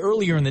out.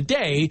 Earlier in the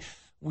day,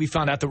 we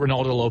found out that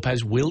Ronaldo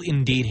Lopez will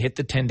indeed hit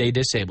the 10-day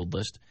disabled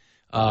list.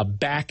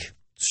 Back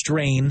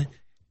strain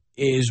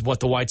is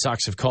what the White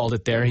Sox have called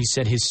it there. He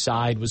said his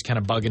side was kind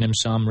of bugging him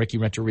some. Ricky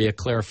Renteria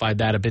clarified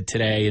that a bit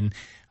today and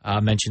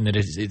mentioned that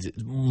it's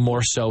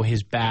more so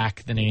his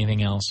back than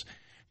anything else.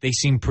 They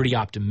seem pretty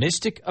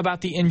optimistic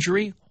about the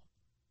injury.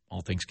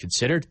 All things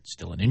considered,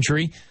 still an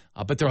injury,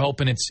 but they're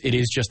hoping it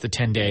is just the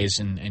 10 days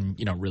and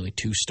really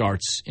 2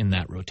 starts in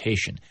that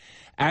rotation.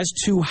 As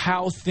to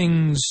how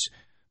things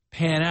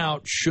pan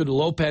out should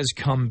Lopez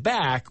come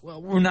back,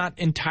 well, we're not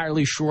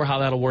entirely sure how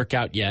that'll work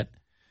out yet.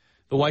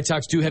 The White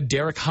Sox do have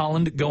Derek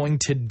Holland going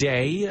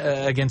today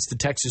against the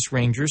Texas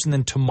Rangers, and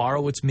then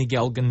tomorrow it's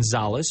Miguel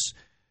Gonzalez.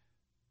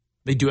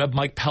 They do have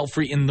Mike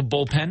Pelfrey in the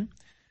bullpen,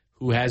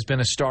 who has been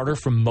a starter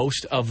for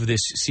most of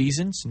this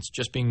season since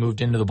just being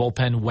moved into the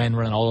bullpen when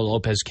Ronaldo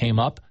Lopez came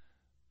up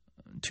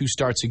 2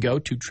 starts ago,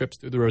 2 trips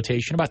through the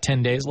rotation, about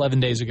 10 days,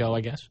 11 days ago,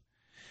 I guess.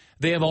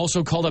 They have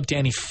also called up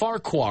Danny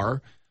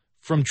Farquhar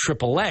from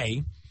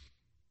AAA.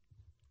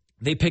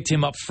 They picked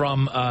him up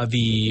from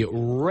the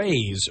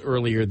Rays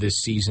earlier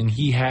this season.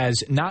 He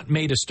has not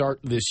made a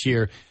start this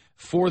year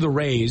for the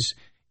Rays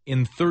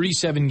in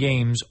 37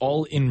 games,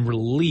 all in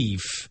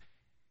relief.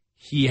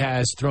 He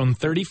has thrown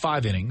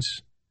 35 innings,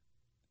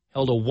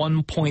 held a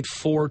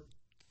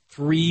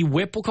 1.43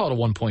 whip. We'll call it a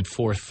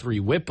 1.43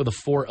 whip with a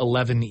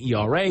 4.11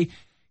 ERA.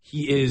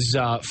 He is,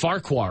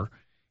 Farquhar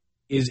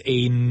is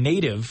a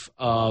native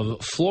of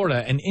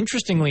Florida. And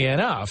interestingly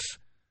enough,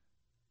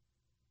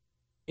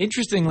 he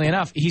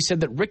said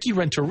that Ricky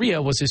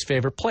Renteria was his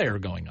favorite player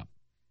going up.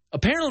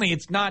 Apparently,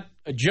 it's not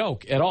a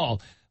joke at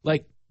all.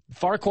 Like,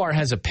 Farquhar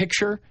has a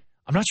picture.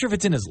 I'm not sure if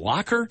it's in his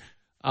locker,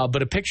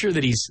 but a picture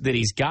that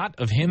he's got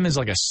of him as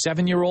like a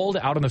 7-year-old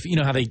out on the,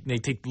 how they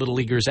take little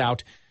leaguers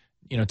out,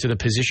 to the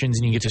positions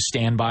and you get to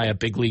stand by a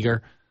big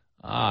leaguer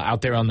out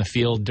there on the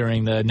field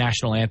during the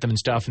national anthem and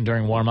stuff and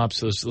during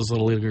warm-ups. Those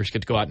little leaguers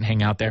get to go out and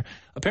hang out there.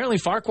 Apparently,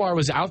 Farquhar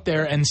was out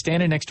there and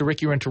standing next to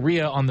Ricky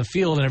Renteria on the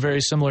field in a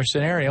very similar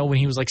scenario when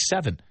he was like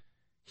 7.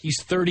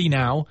 He's 30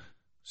 now,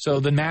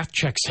 so the math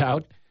checks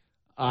out.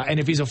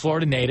 And if he's a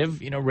Florida native,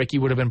 Ricky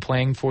would have been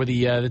playing for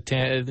the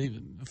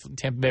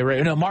Tampa Bay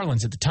Rays,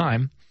 Marlins at the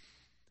time.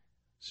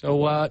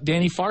 So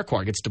Danny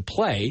Farquhar gets to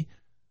play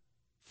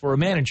for a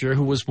manager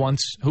who is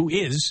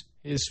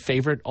his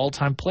favorite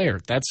all-time player.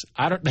 That's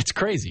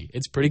crazy.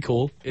 It's pretty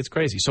cool. It's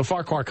crazy. So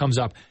Farquhar comes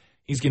up.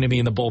 He's going to be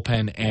in the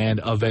bullpen and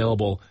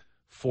available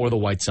for the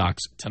White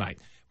Sox tonight.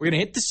 We're going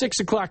to hit the 6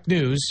 o'clock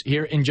news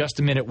here in just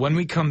a minute. When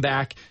we come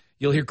back,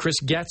 you'll hear Chris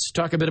Getz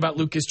talk a bit about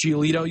Lucas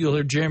Giolito. You'll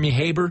hear Jeremy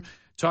Haber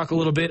talk a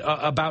little bit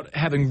about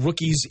having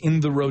rookies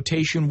in the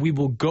rotation. We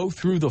will go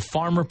through the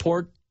farm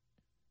report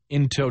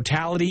in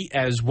totality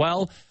as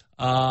well.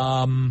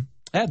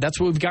 That's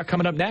what we've got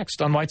coming up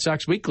next on White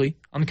Sox Weekly.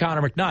 I'm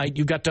Connor McKnight.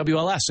 You've got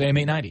WLS AM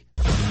 890.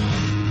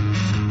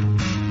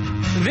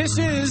 This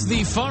is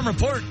the farm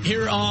report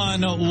here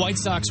on White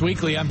Sox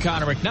Weekly. I'm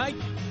Connor McKnight.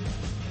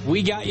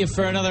 We got you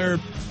for another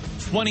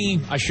 20.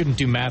 I shouldn't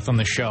do math on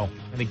the show.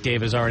 I think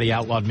Dave has already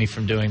outlawed me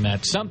from doing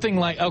that. Something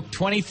like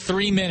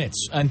 23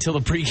 minutes until the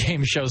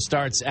pregame show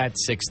starts at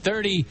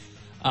 6:30.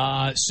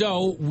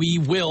 So we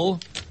will,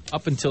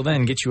 up until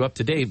then, get you up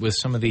to date with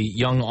some of the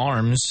young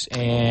arms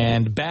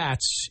and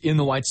bats in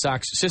the White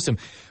Sox system.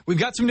 We've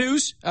got some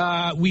news.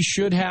 We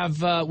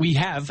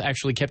have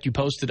actually kept you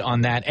posted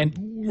on that.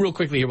 And real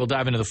quickly here, we'll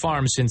dive into the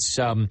farm since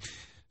some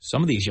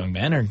of these young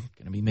men are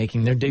going to be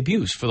making their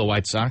debuts for the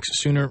White Sox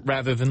sooner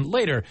rather than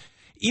later.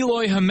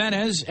 Eloy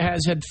Jimenez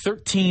has had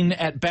 13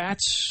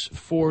 at-bats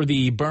for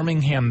the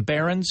Birmingham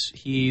Barons.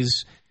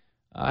 He's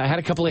had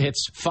a couple of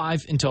hits,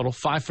 5 in total,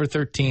 5 for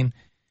 13.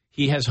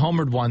 He has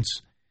homered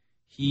once.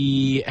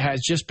 He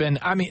has just been,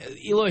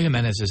 Eloy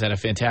Jimenez has had a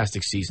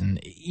fantastic season.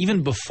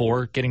 Even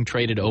before getting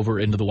traded over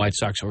into the White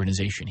Sox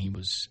organization, he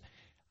was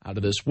out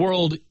of this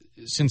world.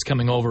 Since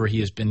coming over, he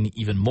has been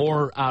even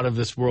more out of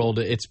this world.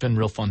 It's been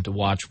real fun to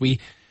watch. We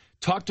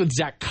talked with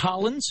Zach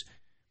Collins,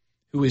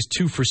 who is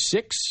 2 for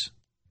 6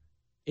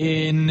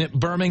 in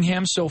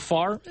Birmingham so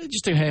far,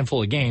 just a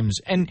handful of games.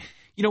 And,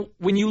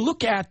 when you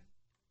look at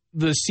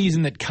the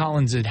season that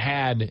Collins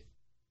had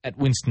at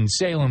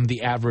Winston-Salem,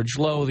 the average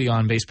low, the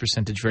on-base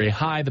percentage very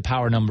high, the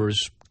power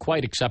numbers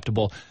quite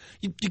acceptable.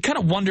 You kind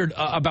of wondered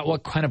about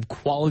what kind of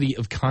quality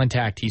of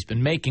contact he's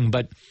been making,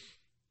 but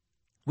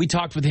we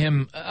talked with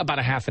him about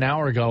a half an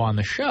hour ago on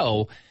the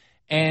show,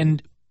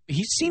 and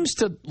he seems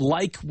to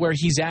like where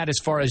he's at as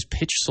far as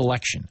pitch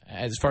selection,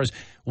 as far as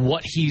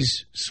what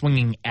he's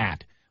swinging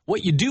at.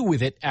 What you do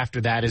with it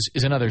after that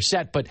is another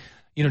set, but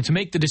to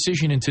make the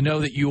decision and to know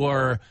that you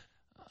are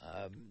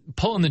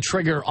pulling the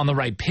trigger on the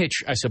right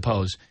pitch, I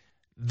suppose,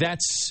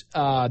 that's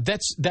a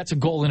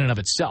goal in and of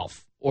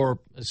itself, or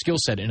a skill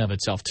set in and of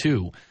itself,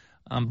 too.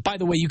 By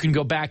the way, you can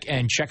go back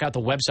and check out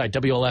the website,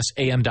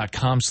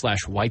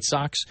 WLSAM.com/White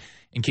Sox,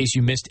 in case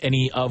you missed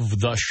any of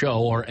the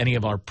show or any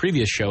of our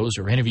previous shows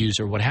or interviews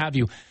or what have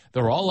you.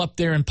 They're all up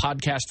there in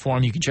podcast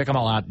form. You can check them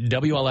all out,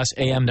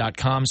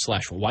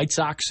 WLSAM.com/White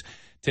Sox.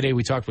 Today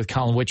we talked with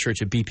Colin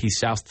Whitchurch at BP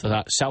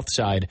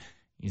Southside,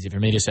 easy for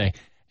me to say,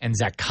 and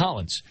Zach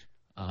Collins,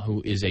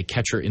 who is a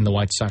catcher in the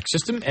White Sox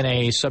system and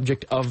a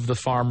subject of the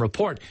Farm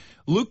Report.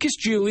 Lucas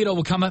Giolito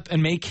will come up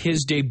and make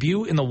his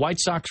debut in the White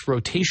Sox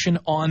rotation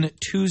on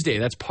Tuesday.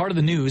 That's part of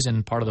the news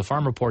and part of the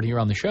Farm Report here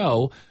on the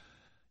show,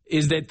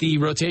 is that the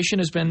rotation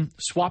has been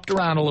swapped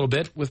around a little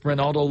bit with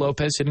Reynaldo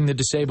Lopez hitting the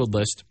disabled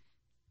list.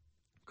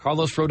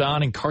 Carlos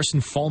Rodon and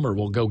Carson Fulmer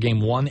will go game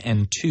 1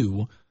 and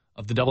 2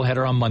 of the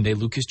doubleheader on Monday.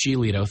 Lucas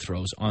Giolito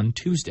throws on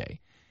Tuesday.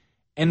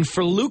 And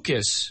for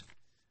Lucas,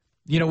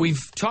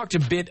 we've talked a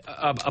bit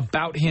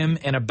about him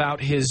and about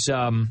his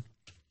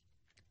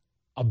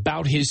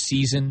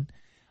season.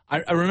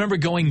 I remember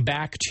going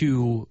back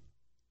to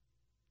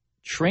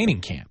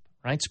training camp,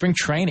 right? Spring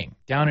training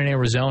down in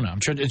Arizona. I'm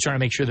trying to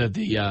make sure that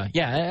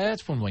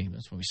that's when we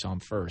saw him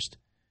first.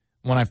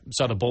 When I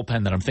saw the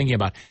bullpen that I'm thinking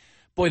about.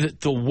 Boy,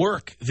 the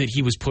work that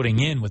he was putting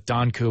in with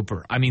Don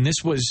Cooper. I mean,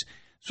 this was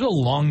a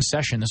long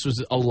session. This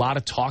was a lot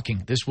of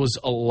talking. This was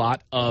a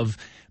lot of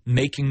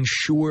making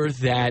sure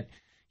that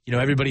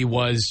everybody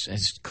was,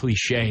 as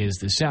cliche as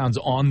this sounds,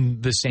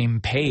 on the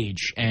same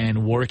page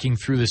and working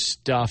through the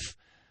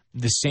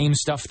same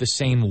stuff the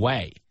same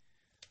way.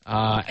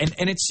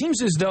 And it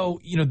seems as though,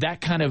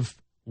 that kind of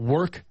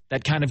work,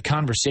 that kind of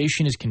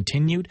conversation is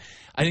continued.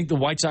 I think the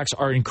White Sox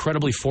are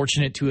incredibly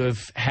fortunate to have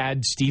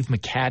had Steve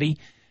McCatty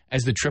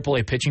as the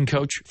AAA pitching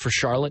coach for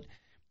Charlotte,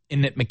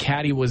 in that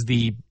McCatty was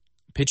the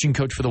pitching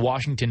coach for the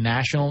Washington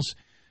Nationals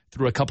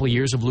through a couple of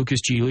years of Lucas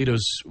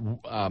Giolito's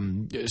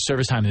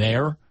service time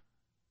there.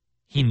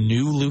 He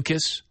knew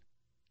Lucas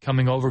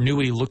coming over, knew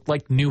what he looked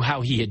like, knew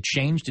how he had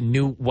changed, and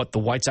knew what the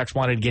White Sox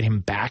wanted to get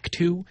him back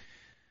to.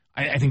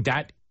 I think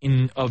that,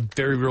 in a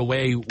very real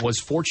way,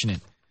 was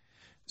fortunate.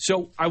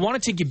 So I want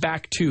to take you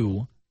back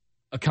to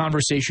a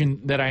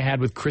conversation that I had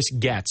with Chris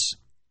Getz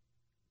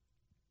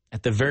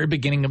at the very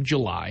beginning of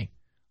July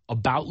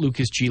about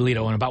Lucas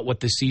Giolito and about what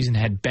the season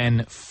had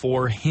been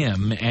for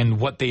him and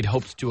what they'd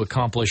hoped to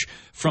accomplish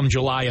from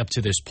July up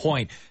to this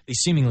point. They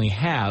seemingly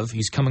have.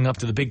 He's coming up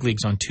to the big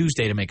leagues on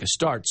Tuesday to make a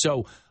start.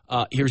 So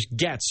here's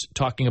Getz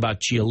talking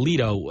about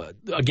Giolito.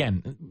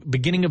 Again,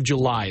 beginning of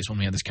July is when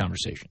we had this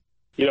conversation.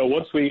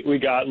 Once we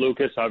got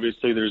Lucas,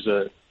 obviously there's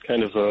a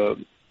kind of a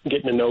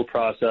getting to know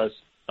process.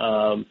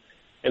 And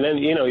then,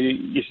 you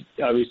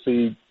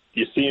obviously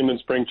you see him in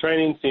spring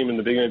training, see him in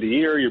the beginning of the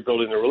year, you're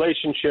building a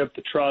relationship,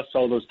 the trust,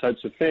 all those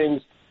types of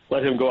things.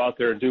 Let him go out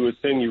there and do his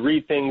thing. You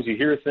read things, you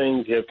hear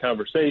things, you have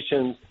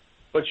conversations,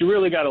 but you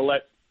really got to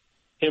let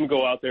him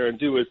go out there and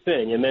do his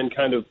thing, and then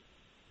kind of,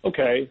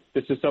 okay,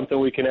 this is something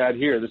we can add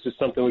here, this is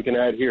something we can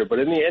add here. But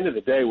in the end of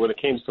the day, when it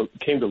came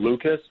to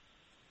Lucas,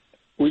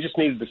 we just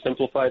needed to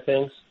simplify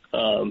things.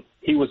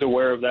 He was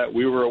aware of that.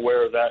 We were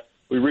aware of that.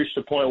 We reached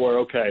a point where,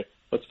 okay,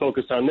 let's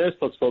focus on this,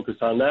 let's focus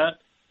on that,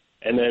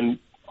 and then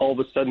all of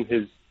a sudden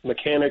his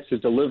mechanics, his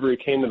delivery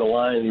came to the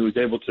line, and he was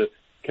able to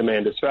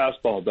command his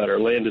fastball better,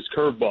 land his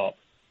curveball.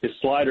 His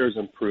sliders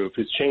improved,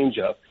 his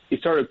changeup. He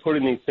started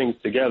putting these things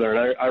together.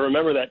 And I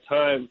remember that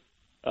time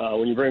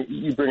when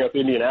you bring up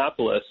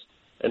Indianapolis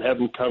and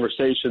having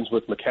conversations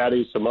with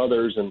McCatty, some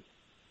others. And,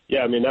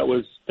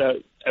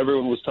 that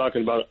everyone was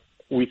talking about,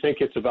 we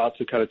think it's about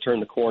to kind of turn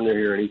the corner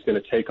here, and he's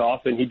going to take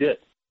off, and he did.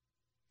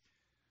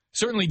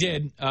 Certainly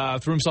did.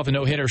 Threw himself a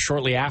no-hitter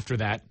shortly after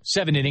that.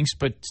 7 innings,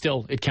 but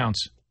still, it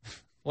counts.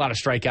 A lot of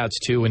strikeouts,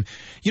 too. And,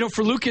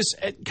 for Lucas,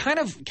 kind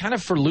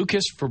of for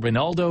Lucas, for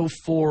Reynaldo,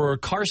 for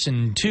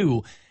Carson,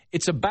 too,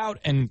 it's about,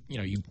 and,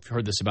 you've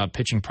heard this about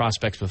pitching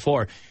prospects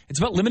before, it's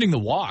about limiting the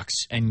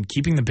walks and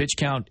keeping the pitch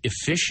count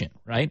efficient,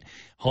 right?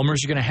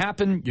 Homers are going to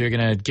happen. You're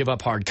going to give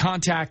up hard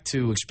contact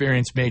to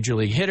experienced major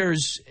league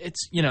hitters.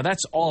 It's,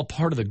 that's all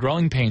part of the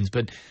growing pains,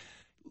 but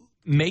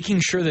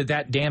making sure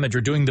that damage,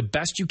 or doing the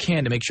best you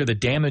can to make sure the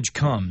damage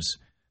comes,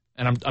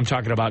 and I'm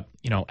talking about,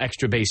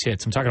 extra base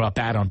hits. I'm talking about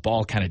bat on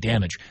ball kind of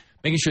damage.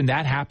 Making sure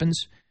that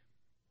happens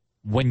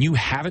when you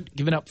haven't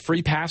given up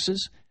free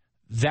passes,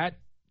 that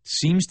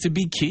seems to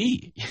be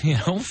key,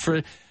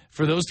 for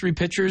those 3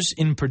 pitchers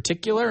in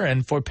particular,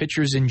 and for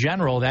pitchers in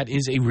general, that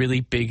is a really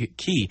big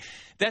key.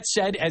 That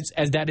said,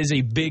 as that is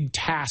a big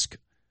task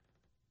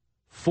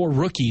for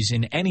rookies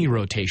in any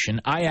rotation,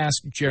 I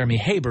asked Jeremy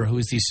Haber, who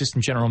is the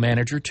assistant general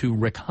manager to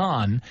Rick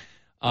Hahn,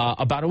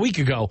 about a week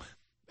ago,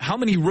 how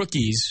many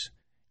rookies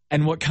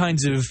and what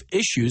kinds of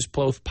issues,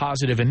 both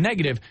positive and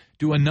negative,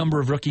 do a number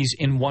of rookies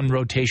in one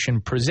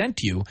rotation present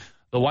you?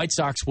 The White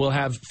Sox will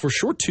have, for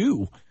sure,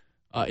 2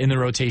 in the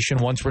rotation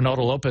once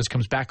Reynaldo Lopez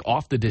comes back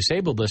off the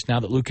disabled list now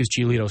that Lucas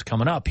Giolito is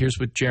coming up. Here's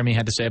what Jeremy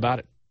had to say about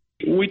it.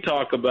 We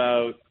talk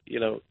about,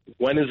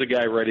 when is a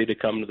guy ready to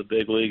come to the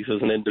big leagues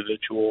as an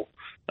individual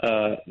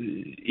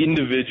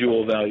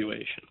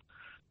evaluation?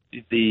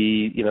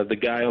 The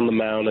guy on the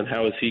mound, and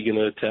how is he going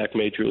to attack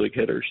major league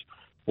hitters?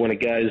 When a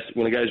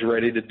guy's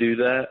ready to do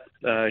that,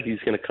 he's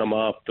going to come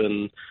up,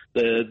 and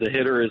the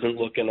hitter isn't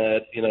looking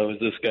at, is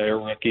this guy a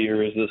rookie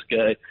or is this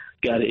guy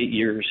got 8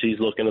 years? He's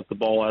looking at the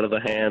ball out of the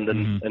hand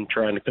and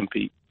trying to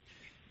compete.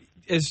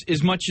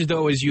 As much as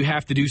though as you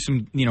have to do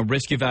some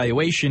risk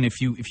evaluation,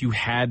 if you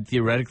had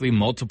theoretically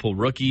multiple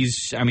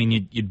rookies, I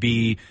mean you'd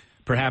be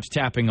perhaps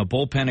tapping a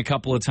bullpen a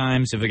couple of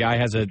times if a guy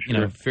has a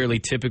fairly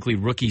typically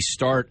rookie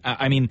start.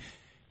 I mean,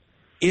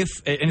 and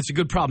it's a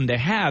good problem to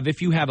have,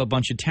 if you have a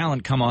bunch of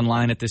talent come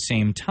online at the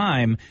same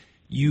time,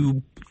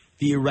 you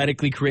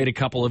theoretically create a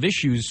couple of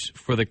issues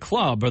for the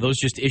club. Are those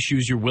just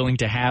issues you're willing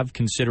to have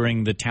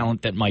considering the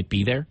talent that might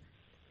be there?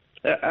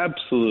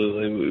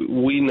 Absolutely.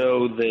 We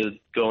know that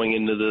going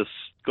into this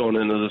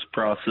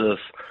process,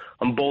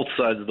 on both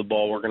sides of the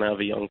ball, we're going to have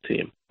a young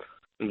team.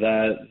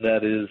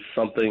 That is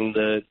something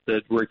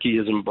that Ricky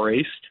has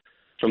embraced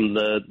from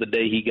the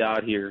day he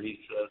got here. He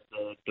said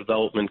the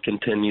development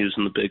continues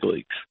in the big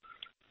leagues.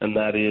 And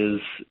that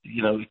is,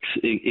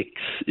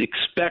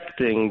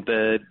 expecting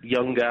that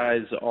young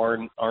guys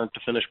aren't the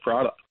finished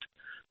product.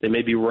 They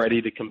may be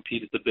ready to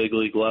compete at the big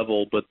league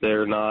level, but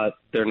they're not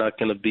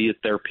going to be at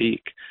their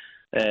peak.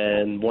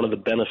 And one of the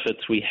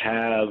benefits we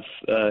have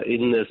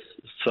in this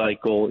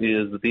cycle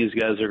is that these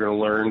guys are going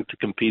to learn to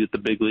compete at the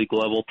big league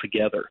level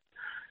together.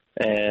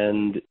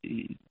 And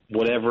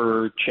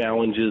whatever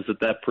challenges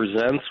that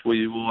presents,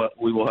 we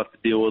will have to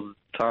deal with at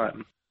the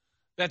time.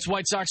 That's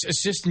White Sox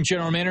Assistant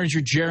General Manager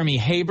Jeremy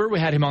Haber. We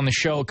had him on the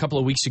show a couple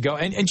of weeks ago.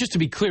 And just to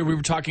be clear, we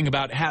were talking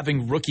about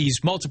having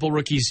multiple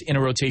rookies in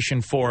a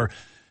rotation for,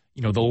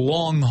 the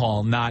long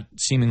haul, not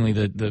seemingly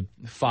the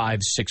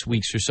 5-6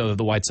 weeks or so that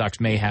the White Sox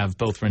may have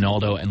both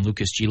Ronaldo and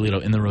Lucas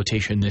Giolito in the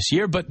rotation this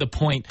year. But the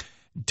point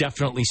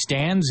definitely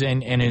stands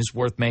and is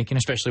worth making,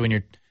 especially when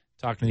you're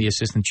talking to the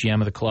assistant GM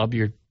of the club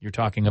you're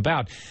talking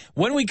about.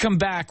 When we come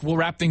back, we'll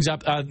wrap things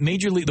up.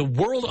 The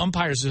World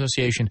Umpires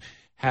Association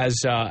has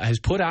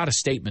put out a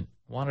statement.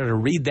 Wanted to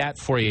read that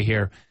for you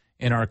here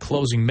in our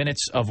closing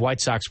minutes of White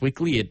Sox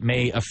Weekly. It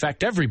may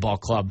affect every ball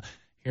club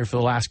here for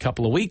the last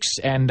couple of weeks,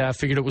 and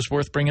figured it was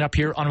worth bringing up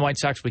here on White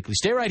Sox Weekly.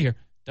 Stay right here,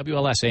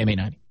 WLS AM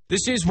 890.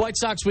 This is White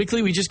Sox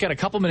Weekly. We just got a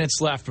couple minutes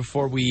left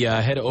before we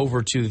head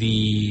over to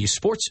the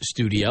sports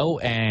studio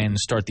and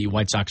start the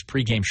White Sox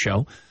pregame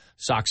show.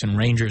 Sox and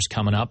Rangers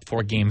coming up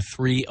for Game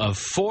 3 of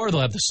 4.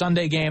 They'll have the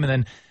Sunday game, and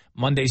then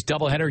Monday's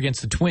doubleheader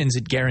against the Twins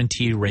at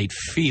Guaranteed Rate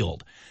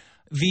Field.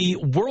 The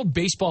World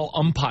Baseball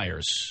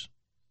Umpires,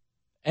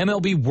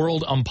 MLB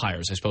World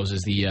Umpires, I suppose,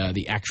 is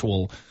the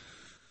actual,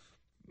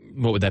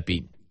 what would that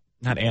be?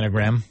 Not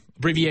anagram,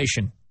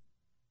 abbreviation.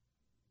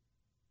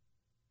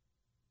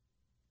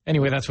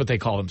 Anyway, that's what they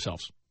call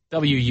themselves.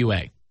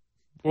 WUA,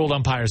 World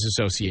Umpires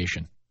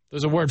Association.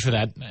 There's a word for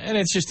that, and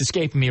it's just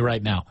escaping me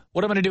right now.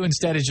 What I'm going to do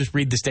instead is just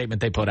read the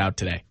statement they put out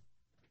today.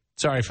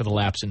 Sorry for the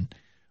lapse in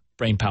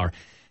brain power.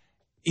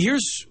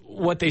 Here's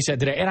what they said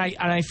today, and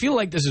I feel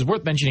like this is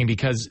worth mentioning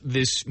because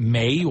this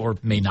may or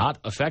may not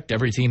affect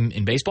every team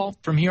in baseball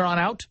from here on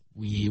out.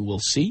 We will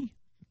see,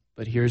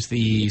 but here's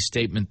the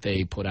statement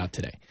they put out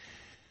today.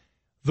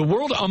 The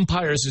World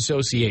Umpires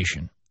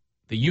Association,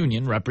 the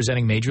union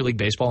representing Major League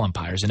Baseball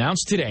umpires,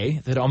 announced today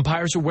that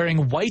umpires are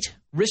wearing white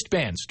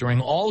wristbands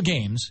during all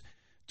games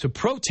to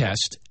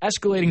protest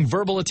escalating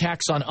verbal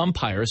attacks on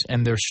umpires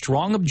and their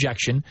strong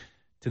objection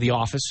to the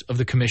Office of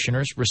the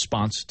Commissioner's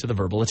response to the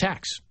verbal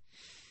attacks.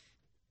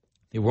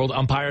 The World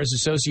Umpires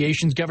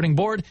Association's governing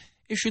board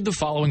issued the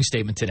following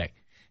statement today.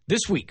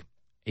 This week,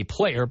 a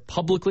player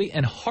publicly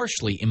and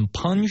harshly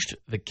impuged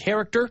the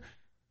character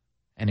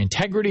and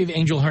integrity of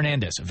Angel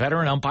Hernandez, a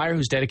veteran umpire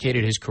who's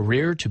dedicated his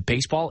career to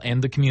baseball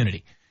and the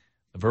community.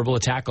 The verbal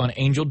attack on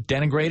Angel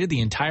denigrated the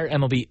entire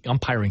MLB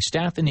umpiring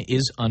staff and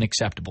is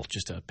unacceptable.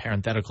 Just a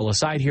parenthetical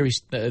aside here,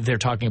 they're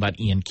talking about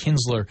Ian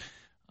Kinsler,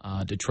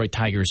 Detroit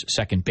Tigers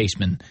second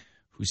baseman,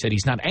 who said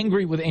he's not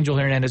angry with Angel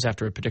Hernandez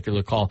after a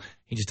particular call.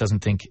 He just doesn't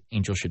think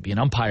Angel should be an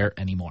umpire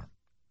anymore.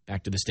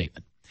 Back to the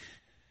statement.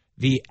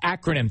 The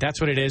acronym,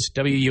 that's what it is,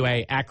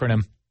 WUA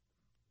acronym.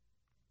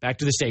 Back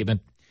to the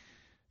statement.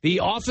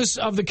 The Office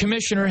of the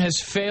Commissioner has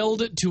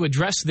failed to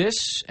address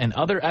this and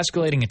other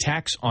escalating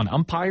attacks on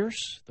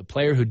umpires. The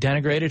player who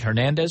denigrated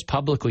Hernandez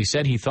publicly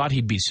said he thought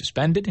he'd be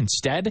suspended.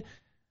 Instead,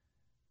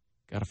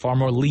 got a far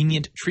more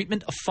lenient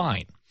treatment, a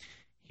fine.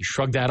 He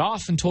shrugged that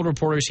off and told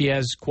reporters he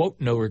has, quote,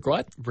 no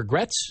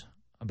regrets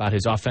about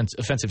his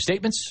offensive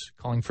statements,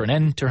 calling for an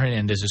end to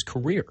Hernandez's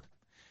career.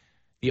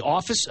 The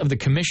Office of the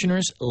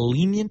Commissioner's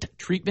lenient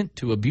treatment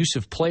to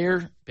abusive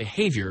player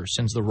behavior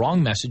sends the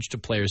wrong message to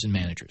players and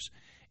managers.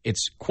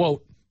 It's,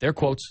 quote, their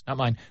quotes, not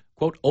mine,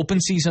 quote,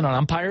 open season on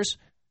umpires,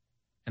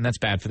 and that's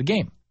bad for the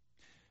game.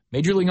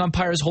 Major League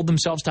umpires hold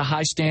themselves to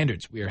high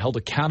standards. We are held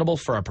accountable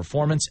for our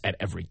performance at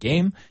every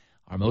game.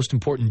 Our most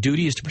important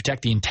duty is to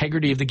protect the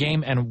integrity of the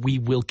game, and we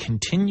will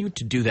continue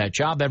to do that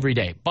job every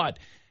day. But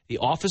the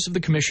Office of the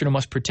Commissioner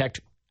must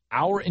protect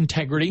our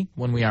integrity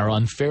when we are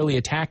unfairly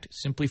attacked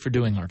simply for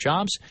doing our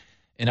jobs.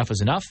 Enough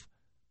is enough.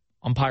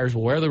 Umpires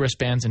will wear the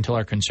wristbands until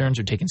our concerns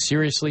are taken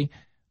seriously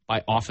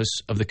by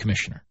Office of the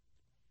Commissioner.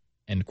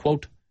 End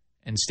quote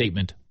and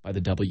statement by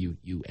the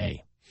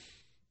WUA.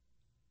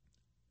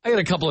 I got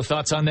a couple of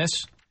thoughts on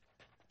this.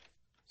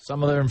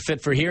 Some of them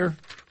fit for here.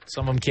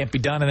 Some of them can't be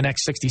done in the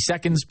next 60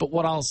 seconds. But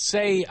what I'll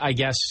say, I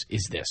guess,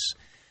 is this.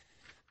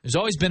 There's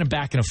always been a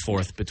back and a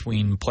forth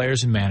between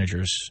players and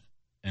managers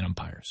and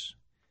umpires.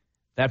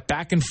 That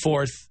back and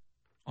forth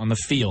on the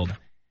field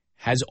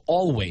has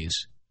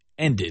always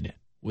ended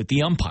with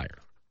the umpire,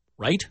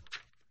 right?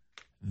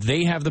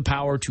 They have the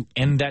power to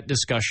end that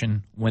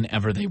discussion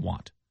whenever they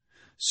want.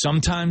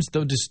 Sometimes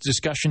those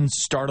discussions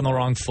start on the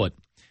wrong foot.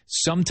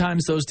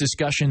 Sometimes those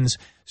discussions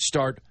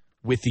start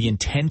with the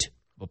intent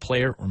of a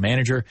player or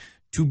manager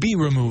to be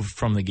removed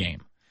from the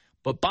game.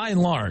 But by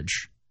and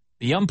large,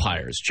 the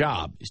umpire's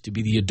job is to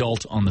be the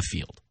adult on the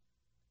field.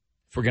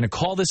 If we're going to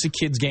call this a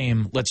kid's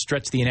game, let's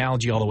stretch the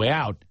analogy all the way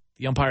out.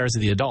 The umpires are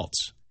the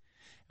adults.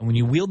 And when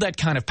you wield that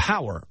kind of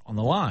power on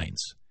the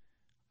lines,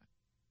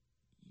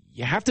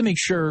 you have to make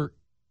sure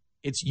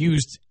it's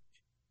used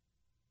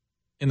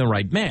in the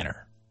right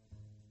manner.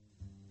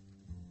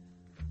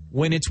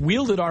 When it's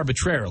wielded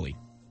arbitrarily,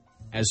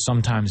 as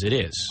sometimes it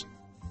is,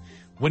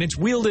 when it's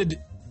wielded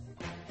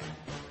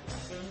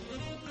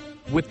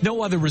with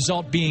no other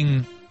result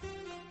being,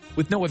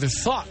 with no other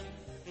thought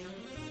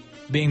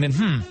being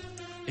that,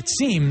 it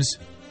seems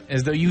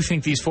as though you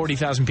think these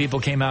 40,000 people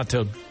came out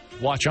to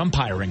watch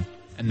umpiring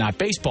and not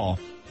baseball.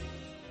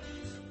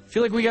 I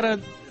feel like we got to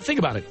think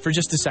about it for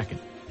just a second.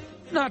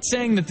 I'm not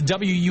saying that the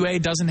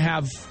WUA doesn't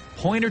have a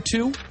point or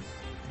two.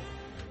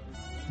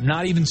 I'm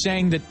not even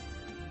saying that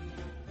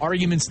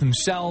arguments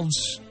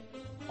themselves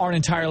aren't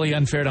entirely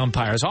unfair to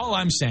umpires. All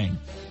I'm saying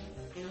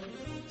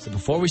is that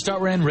before we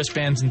start wearing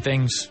wristbands and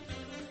things,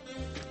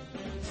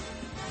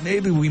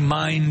 maybe we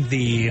mind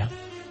the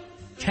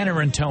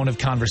tenor and tone of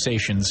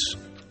conversations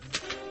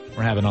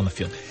we're having on the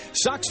field.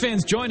 Sox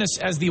fans, join us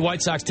as the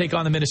White Sox take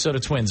on the Minnesota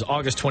Twins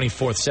August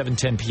 24th,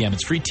 7:10 p.m.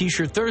 It's free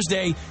T-shirt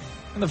Thursday,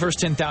 and the first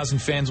 10,000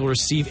 fans will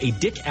receive a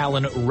Dick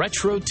Allen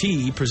Retro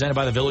Tee presented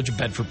by the Village of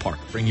Bedford Park.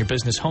 Bring your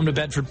business home to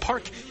Bedford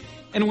Park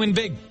and win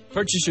big.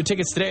 Purchase your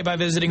tickets today by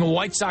visiting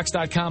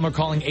whitesox.com or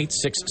calling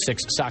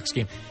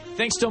 866-SOX-GAME.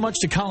 Thanks so much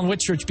to Colin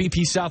Whitchurch,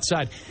 BP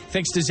Southside.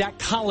 Thanks to Zach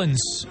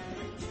Collins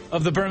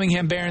of the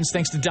Birmingham Barons.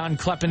 Thanks to Don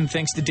Kleppen.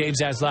 Thanks to Dave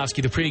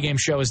Zaslowski. The pregame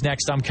show is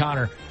next. I'm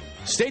Connor.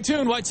 Stay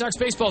tuned. White Sox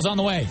baseball's on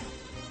the way.